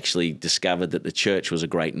boss actually discovered that the church was a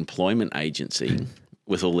great employment agency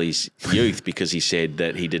with all these youth because he said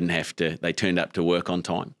that he didn't have to. They turned up to work on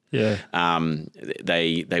time. Yeah.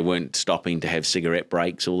 They weren't stopping to have cigarette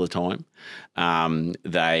breaks all the time.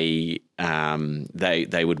 They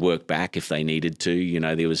would work back if they needed to.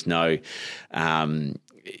 There was no.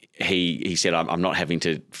 He said, I'm not having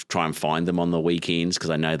to try and find them on the weekends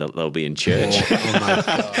because I know that they'll be in church. Oh my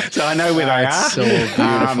God. So I know where they are. So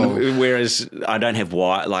beautiful. Whereas I don't have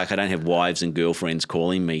wives and girlfriends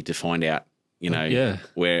calling me to find out,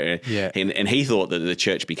 where. Yeah. And he thought that the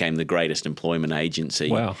church became the greatest employment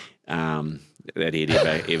agency. Wow. That he'd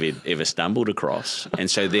ever stumbled across.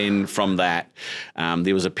 And so then from that,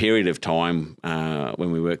 there was a period of time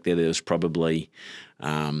when we worked there. There was probably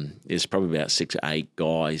about 6 or 8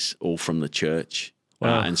 guys, all from the church.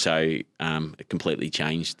 Wow. And so it completely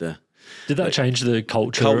changed the. Did that change the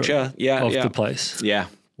culture of the place? Yeah.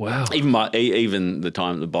 Wow. Even the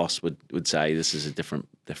time the boss would say this is a different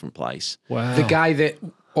place. Wow. The guy that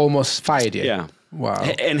almost fired you. Yeah. Wow.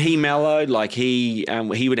 And he mellowed, like he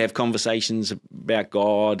would have conversations about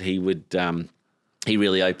God. He would he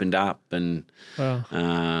really opened up, and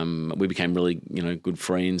we became really good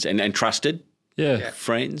friends and trusted. Yeah.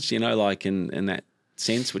 Friends, like in that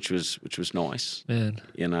sense, which was nice. Man.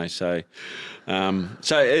 So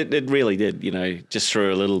it really did, just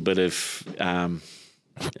through a little bit of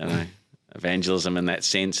evangelism in that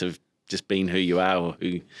sense of just being who you are or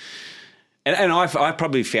who. And I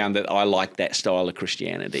probably found that I like that style of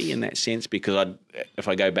Christianity in that sense because if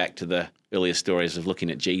I go back to the earlier stories of looking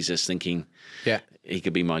at Jesus thinking he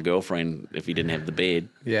could be my girlfriend if he didn't have the bed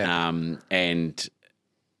and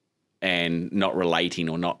not relating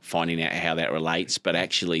or not finding out how that relates, but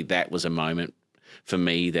actually that was a moment for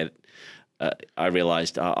me that I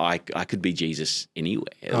realised I could be Jesus anywhere,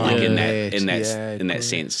 in that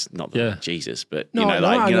sense, not Jesus, but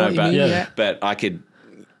but I could.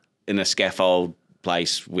 In a scaffold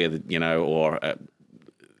place where, or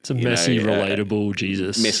it's a messy, relatable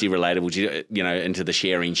Jesus. Messy, relatable, into the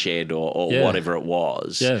sharing shed or whatever it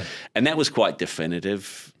was. Yeah. And that was quite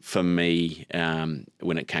definitive for me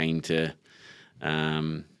when it came to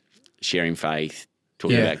sharing faith,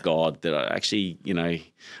 talking about God, that I actually,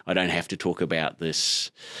 I don't have to talk about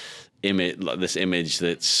this image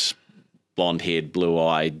that's blonde-haired,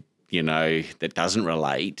 blue-eyed, that doesn't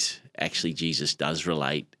relate. Actually, Jesus does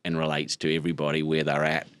relate and relates to everybody where they're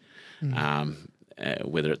at,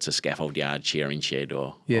 whether it's a scaffold yard, sharing shed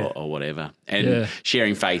or whatever. And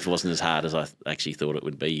sharing faith wasn't as hard as I actually thought it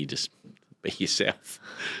would be. You just be yourself.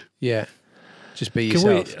 Yeah, just be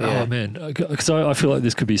yourself. Oh, man, because I feel like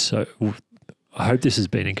this could be so – I hope this has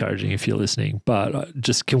been encouraging if you're listening, but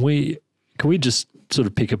just can we just sort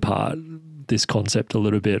of pick apart this concept a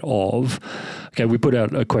little bit of, okay, we put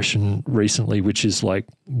out a question recently, which is like,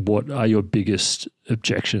 what are your biggest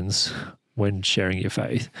objections when sharing your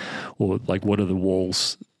faith? Or like, what are the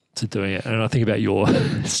walls to doing it? And I think about your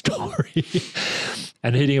story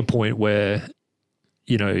and hitting a point where,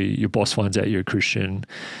 your boss finds out you're a Christian,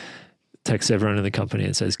 texts everyone in the company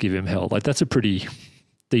and says, give him hell. Like that's a pretty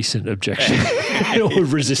decent objection or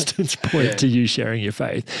resistance point to you sharing your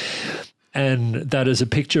faith. And that is a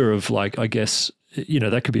picture of like, I guess,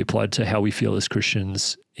 that could be applied to how we feel as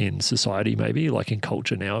Christians in society, maybe like in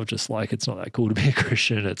culture now, just like, it's not that cool to be a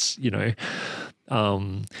Christian. It's,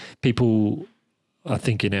 people I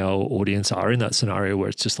think in our audience are in that scenario where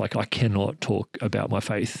it's just like, I cannot talk about my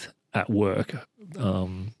faith at work.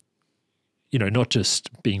 Not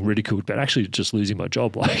just being ridiculed, but actually just losing my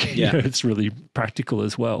job. Like, it's really practical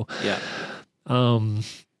as well. Yeah.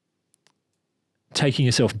 Taking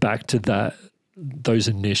yourself back to those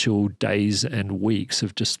initial days and weeks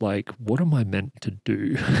of just like, what am I meant to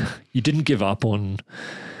do? You didn't give up on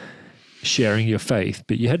sharing your faith,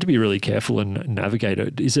 but you had to be really careful and navigate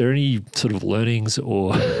it. Is there any sort of learnings or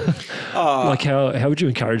like how would you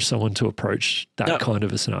encourage someone to approach that kind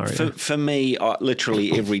of a scenario? For me,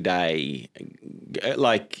 literally every day,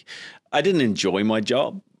 like I didn't enjoy my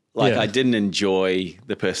job. Like I didn't enjoy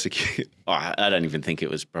the persecution. I don't even think it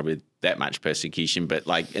was probably that much persecution, but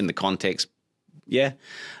like in the context,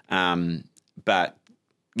 but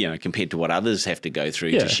compared to what others have to go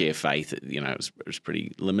through to share faith, it was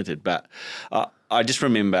pretty limited. But I just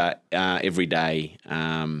remember every day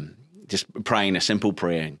just praying a simple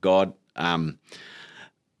prayer. God, I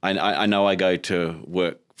know I go to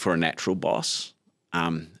work for a natural boss,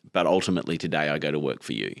 but ultimately today I go to work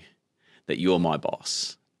for you, that you're my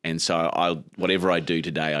boss. And so whatever I do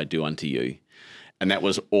today, I do unto you. And that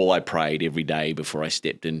was all I prayed every day before I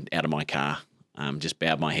stepped out of my car, just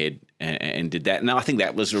bowed my head and did that. And I think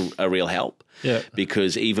that was a real help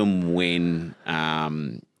because even when,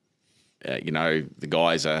 the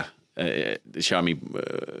guys are showing me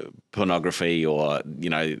pornography or,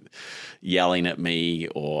 yelling at me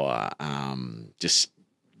or just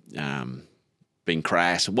being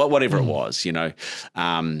crass, whatever it was,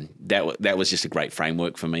 that was just a great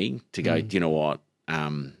framework for me to go, do you know what,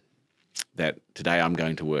 that today I'm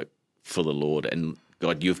going to work for the Lord, and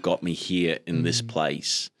God, you've got me here in this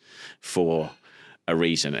place for a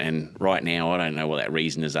reason. And right now, I don't know what that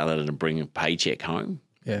reason is other than to bring a paycheck home.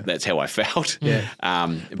 Yeah. That's how I felt. Yeah.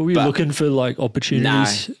 But were you looking for like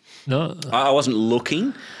opportunities? No. I wasn't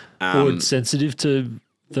looking. Or sensitive to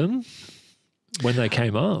them when they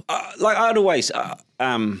came up? Like I'd always,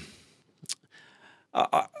 when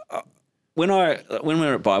we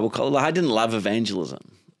were at Bible college, I didn't love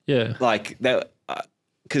evangelism. Yeah. Like that,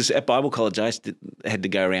 because at Bible college I had to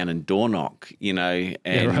go around and door knock, and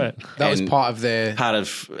that was part of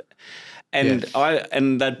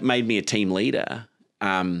and that made me a team leader,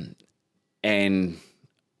 and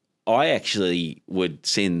I actually would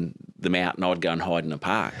send them out and I'd go and hide in a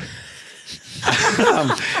park.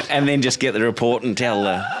 And then just get the report and tell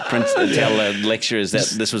the lecturers that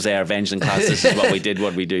this was our evangelism class, this is what we did,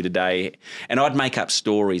 what we do today. And I'd make up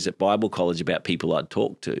stories at Bible college about people I'd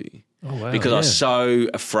talk to. Oh, wow. Because I was so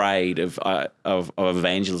afraid of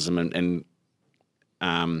evangelism and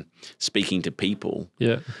speaking to people.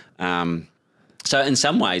 Yeah. So in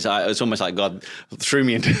some ways, it's almost like God threw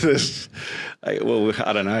me into this. I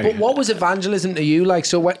don't know. But what was evangelism to you like?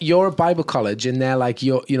 So you're at Bible college, and they're like,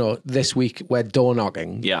 this week we're door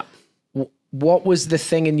knocking. Yeah. What was the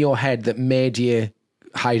thing in your head that made you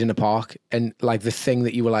hide in a park, and like the thing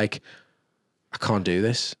that you were like, I can't do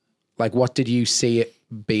this? Like, what did you see it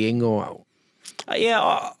being? Or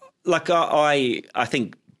I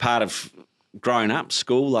think part of growing up,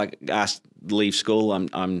 school, like asked to leave school,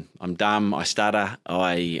 I'm dumb, I stutter,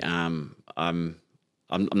 I'm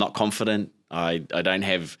not confident. I won't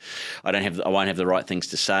have the right things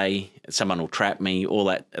to say. Someone will trap me, all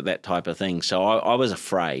that type of thing. So I was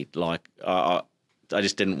afraid. Like I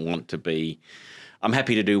just didn't want to be. I'm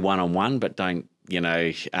happy to do one-on-one, but don't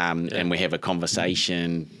and we have a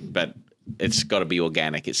conversation. But it's got to be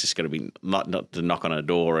organic. It's just got to be not to knock on a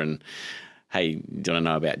door and, hey, do you want to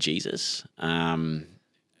know about Jesus? For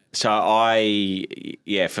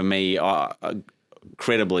me,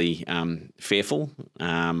 incredibly fearful.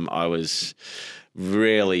 I was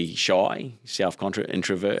really shy,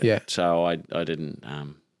 introvert. Yeah. So I didn't.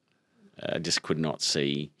 I just could not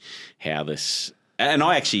see how this. And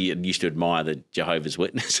I actually used to admire the Jehovah's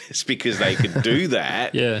Witnesses because they could do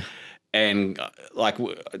that. Yeah. And I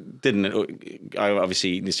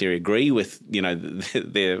obviously necessarily agree with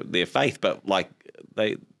their faith, but like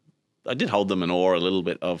I did hold them in awe a little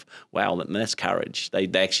bit of, wow, that's courage. They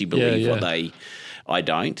actually believe what I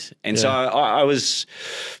don't. And so I was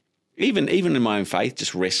even in my own faith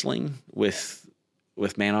just wrestling with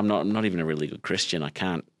man, I'm not even a really good Christian. I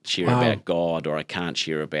can't share about God, or I can't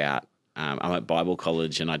share about I'm at Bible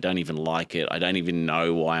college and I don't even like it. I don't even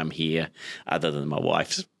know why I'm here, other than my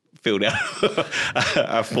wife's filled out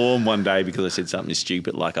a form one day because I said something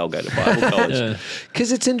stupid like I'll go to Bible college.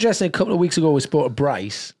 Because it's interesting, a couple of weeks ago we spoke to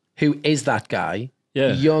Bryce, who is that guy,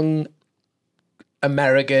 young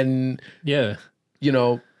American,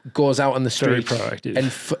 goes out on the street, very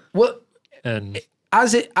proactive, and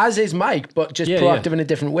as is Mike, but just proactive in a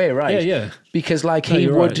different way, right? Yeah. Because like he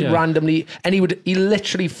would randomly, and he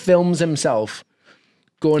literally films himself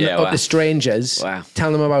going up to strangers,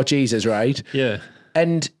 telling them about Jesus, right? Yeah,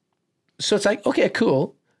 and so it's like, okay,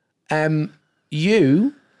 cool.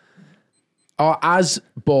 You are as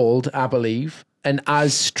bold, I believe, and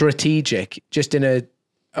as strategic, just in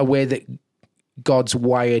a way that God's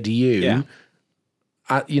wired you.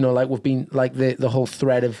 Like we've been, like the whole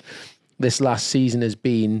thread of this last season has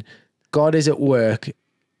been, God is at work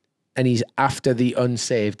and he's after the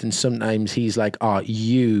unsaved. And sometimes he's like,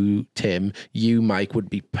 you, Tim, you, Mike, would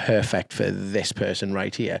be perfect for this person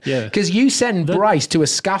right here. Yeah. Because you send Bryce to a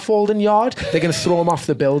scaffolding yard, they're going to throw him off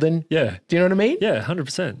the building. Yeah. Do you know what I mean? Yeah,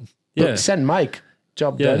 100%. But Yeah. send Mike,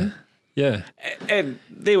 job done. Yeah. And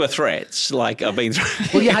there were threats, like I've been through.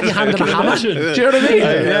 Well, you had your hand on a hammer. Do you know what I mean?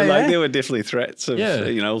 There were definitely threats of,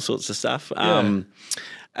 all sorts of stuff. And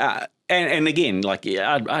again, like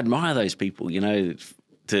I admire those people, to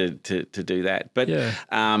do that. But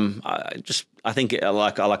I think I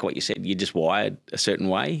like what you said. You're just wired a certain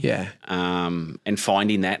way. Yeah. And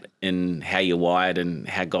finding that in how you're wired and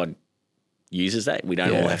how God uses that. We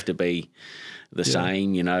don't all have to be the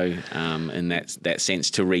same, in that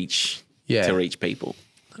sense to reach people.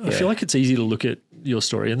 I feel like it's easy to look at your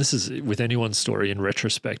story, and this is with anyone's story in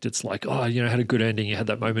retrespect. It's like, had a good ending. You had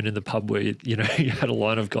that moment in the pub where, you had a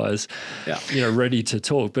line of guys, ready to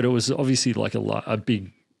talk. But it was obviously like a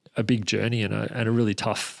big journey and a really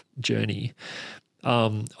tough journey.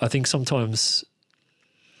 I think sometimes,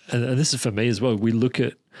 and this is for me as well, we look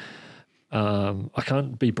at, I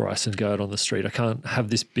can't be Bryce and go out on the street. I can't have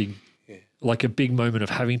this big, like a big moment of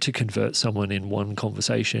having to convert someone in one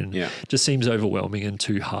conversation. Just seems overwhelming and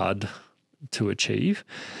too hard to achieve.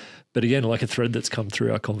 But again, like a thread that's come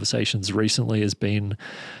through our conversations recently has been,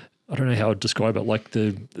 I don't know how I'd describe it, like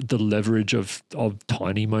the leverage of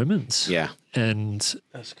tiny moments. Yeah. And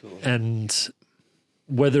that's cool. And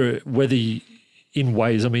whether in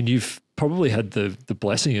ways, I mean, you've probably had the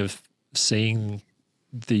blessing of seeing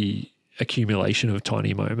the accumulation of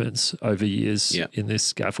tiny moments over years in this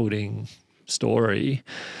scaffolding story.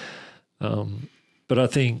 But I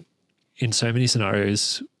think in so many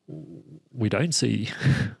scenarios we don't see,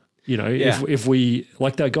 if we,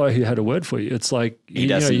 like that guy who had a word for you, it's like, he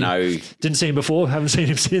doesn't know. Didn't see him before, haven't seen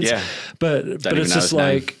him since. Yeah. But it's just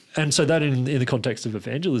like, and so that in the context of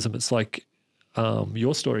evangelism, it's like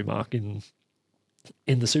your story, Mark, in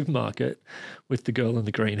the supermarket with the girl in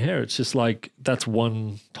the green hair. It's just like, that's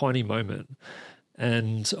one tiny moment.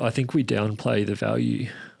 And I think we downplay the value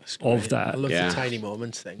of that. I love the tiny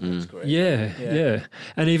moments thing. That's great. Yeah.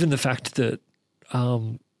 And even the fact that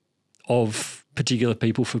of particular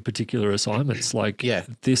people for particular assignments. Like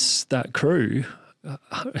that crew,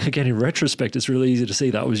 again, in retrospect, it's really easy to see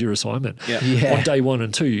that was your assignment. On day 1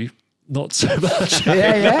 and 2, not so much.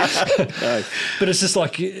 But it's just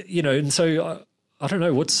like, and so I don't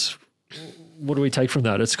know, what do we take from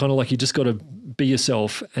that? It's kind of like you just got to be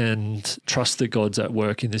yourself and trust that God's at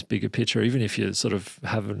work in this bigger picture, even if you're sort of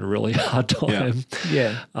having a really hard time.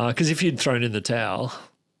 Because if you'd thrown in the towel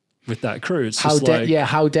with that crew, it's how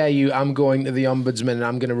dare you? I'm going to the ombudsman and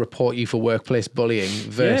I'm going to report you for workplace bullying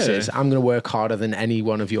versus I'm going to work harder than any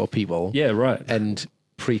one of your people. And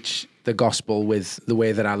preach the gospel with the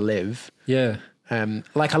way that I live.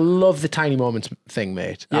 Like I love the tiny moments thing,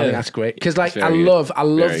 mate. I think that's great because, like, I love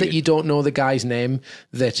that you don't know the guy's name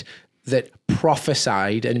that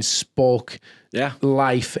prophesied and spoke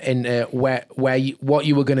life in what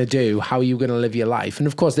you were going to do, how you were going to live your life. And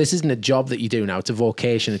of course, this isn't a job that you do now; it's a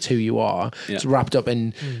vocation. It's who you are. It's wrapped up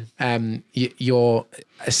in your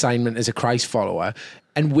assignment as a Christ follower.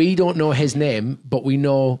 And we don't know his name, but we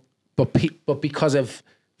know, but because of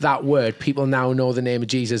that word, people now know the name of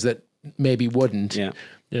Jesus that maybe wouldn't. And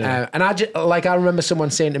I remember someone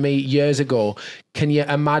saying to me years ago, can you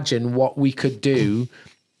imagine what we could do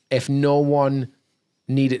if no one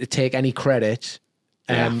needed to take any credit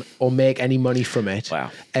or make any money from it?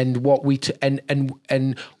 And what we and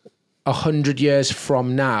 100 years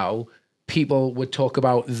from now, people would talk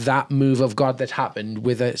about that move of God that happened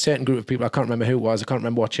with a certain group of people. I can't remember who it was. I can't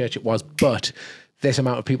remember what church it was, but this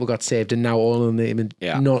amount of people got saved, and now all of them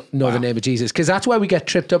know the name of Jesus. Because that's where we get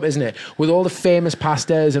tripped up, isn't it? With all the famous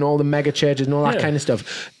pastors and all the mega churches and all that kind of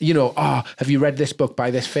stuff. Have you read this book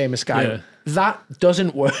by this famous guy? That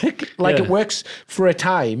doesn't work. It works for a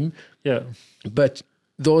time. But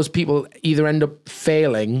those people either end up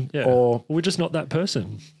failing or... We're just not that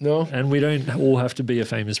person. No. And we don't all have to be a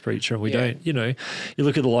famous preacher. And we don't, you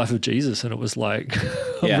look at the life of Jesus and it was like,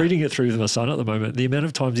 I'm reading it through with my son at the moment. The amount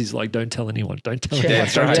of times he's like, don't tell anyone, don't tell anyone,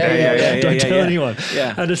 don't tell anyone.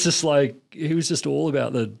 And it's just like, he was just all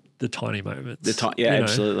about the tiny moments.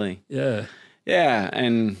 Absolutely. Yeah.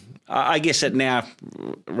 And I guess it now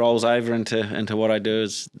rolls over into what I do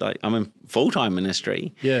is like I'm in full-time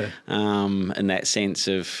ministry. In that sense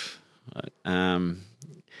of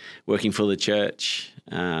working for the church.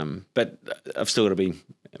 But I've still got to be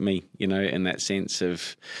me, in that sense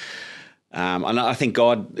of, and I think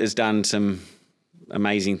God has done some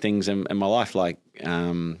amazing things in my life, like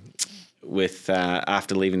with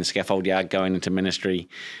after leaving the scaffold yard, going into ministry,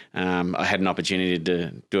 I had an opportunity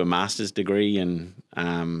to do a master's degree, and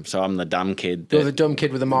so I'm the dumb kid. You're the dumb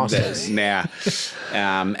kid with a master's now,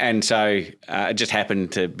 and so I just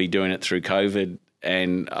happened to be doing it through COVID,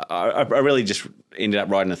 and I really just ended up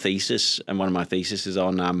writing a thesis, and one of my theses is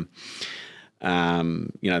on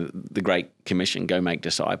the Great Commission, go make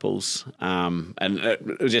disciples. And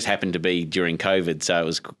it just happened to be during COVID, so it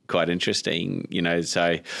was quite interesting,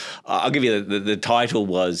 So I'll give you the title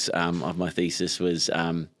was of my thesis was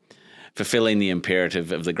fulfilling the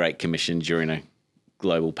imperative of the Great Commission during a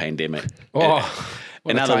global pandemic.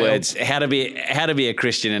 In other words, how to be a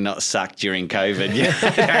Christian and not suck during COVID.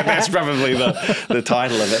 That's probably the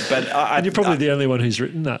title of it. But and you're probably the only one who's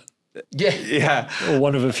written that. Or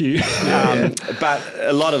one of a few. But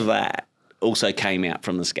a lot of that also came out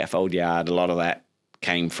from the scaffold yard. A lot of that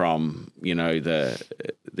came from, the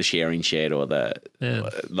sharing shed or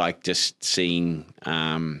like just seeing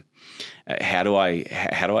how do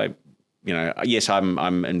I yes,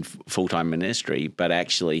 I'm in full-time ministry, but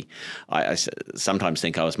actually I sometimes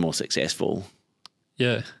think I was more successful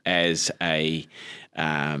as in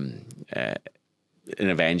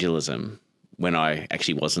evangelism when I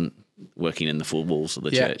actually wasn't working in the four walls of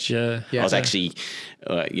the church. I was actually,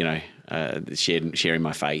 sharing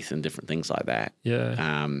my faith and different things like that.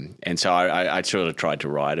 And so I sort of tried to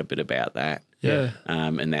write a bit about that.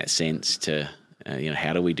 In that sense to,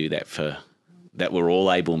 how do we do that that we're all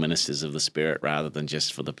able ministers of the Spirit rather than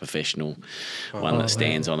just for the professional one that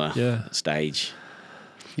stands on a stage.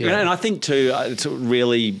 And I think too, it's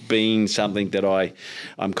really been something that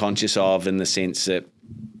I'm conscious of in the sense that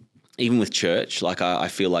even with church, like I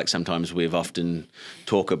feel like sometimes we've often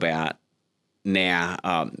talk about now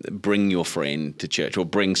bring your friend to church or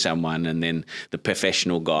bring someone, and then the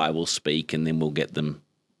professional guy will speak and then we'll get them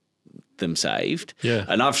saved.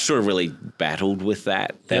 And I've sort of really battled with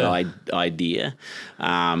that idea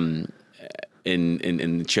in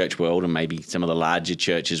the church world, and maybe some of the larger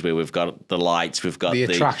churches where we've got the lights, we've got the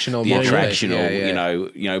attractional,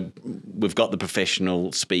 we've got the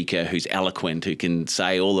professional speaker who's eloquent, who can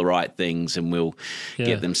say all the right things, and we'll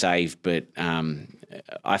get them saved. But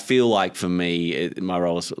I feel like for me, my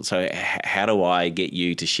role is, so how do I get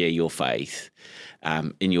you to share your faith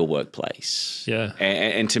in your workplace? Yeah.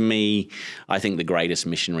 And to me, I think the greatest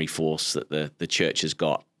missionary force that the church has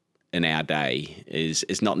got in our day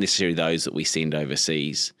is not necessarily those that we send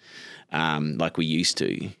overseas like we used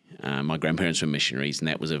to. My grandparents were missionaries, and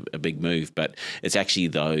that was a big move. But it's actually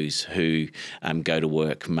those who go to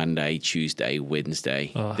work Monday, Tuesday,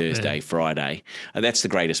 Wednesday, Thursday, Friday. That's the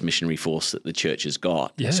greatest missionary force that the church has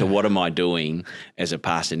got. Yeah. So what am I doing as a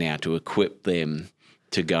pastor now to equip them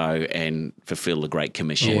to go and fulfill the Great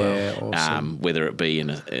Commission, awesome. whether it be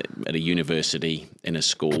at a university, in a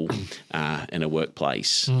school, in a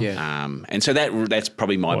workplace. And so that's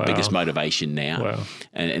probably my biggest motivation now,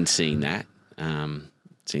 and seeing that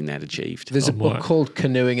achieved. There's a book called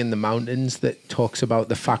Canoeing in the Mountains that talks about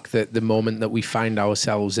the fact that the moment that we find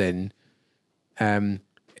ourselves in,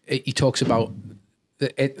 he talks about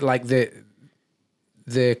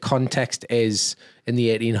the context is in the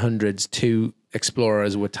 1800s, two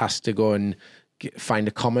explorers were tasked to go and find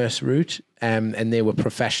a commerce route, and they were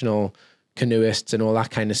professional canoeists and all that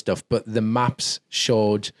kind of stuff. But the maps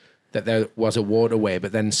showed that there was a waterway,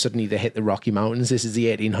 but then suddenly they hit the Rocky Mountains. This is the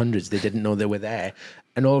 1800s. They didn't know they were there.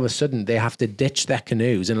 And all of a sudden they have to ditch their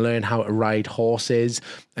canoes and learn how to ride horses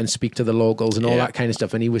and speak to the locals and all that kind of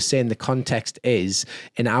stuff. And he was saying the context is,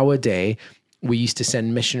 in our day, we used to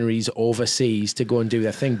send missionaries overseas to go and do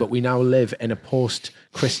their thing, but we now live in a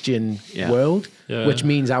post-Christian world, which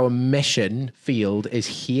means our mission field is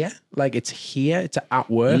here. Like, it's here, it's at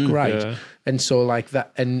work, right? Yeah. And so like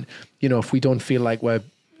that, and you know, if we don't feel like we're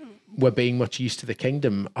being much use to the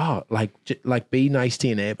kingdom, like be nice to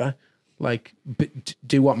your neighbor, like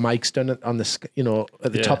do what Mike's done on the, you know,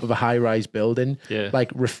 at the top of a high-rise building,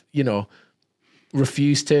 like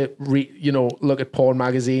refuse to look at porn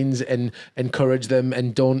magazines and encourage them,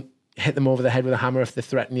 and don't hit them over the head with a hammer if they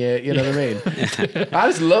threaten you. You know what I mean? I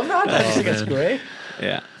just love that. I just think it's great.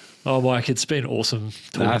 Yeah. Oh, Mike, it's been awesome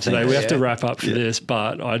talking today. We have to wrap up for this,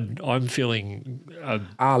 but I'm feeling...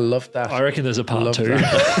 I love that. I reckon there's a part two.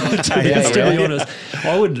 To be honest.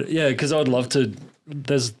 I would, because I'd love to...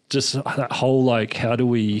 There's just that whole, like, how do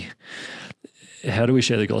we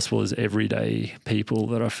share the gospel as everyday people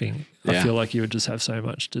that I feel like you would just have so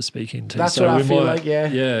much to speak into. That's what I feel like,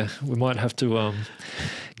 Yeah, we might have to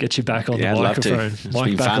get you back on the microphone.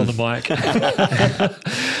 Mike back on the mic.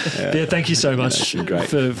 Thank you so much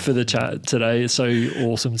for the chat today. It's so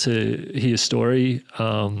awesome to hear your story.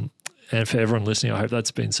 And for everyone listening, I hope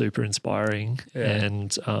that's been super inspiring. Yeah.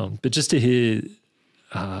 And but just to hear,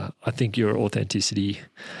 I think your authenticity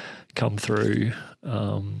come through,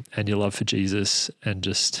 and your love for Jesus, and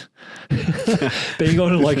just being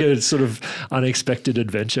on like a sort of unexpected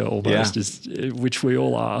adventure almost, which we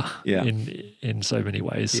all are in so many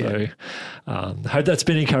ways. So hope that's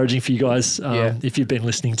been encouraging for you guys if you've been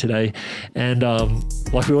listening today. And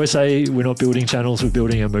like we always say, we're not building channels, we're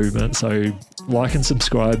building a movement. So like and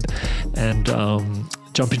subscribe, and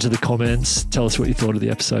jump into the comments, tell us what you thought of the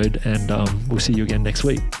episode, and we'll see you again next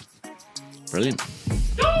week. Brilliant.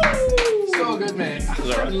 So good, man.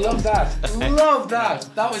 I love that. Love that.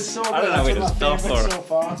 That was so good. I don't know where to stop so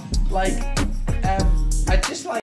far. Like, I just like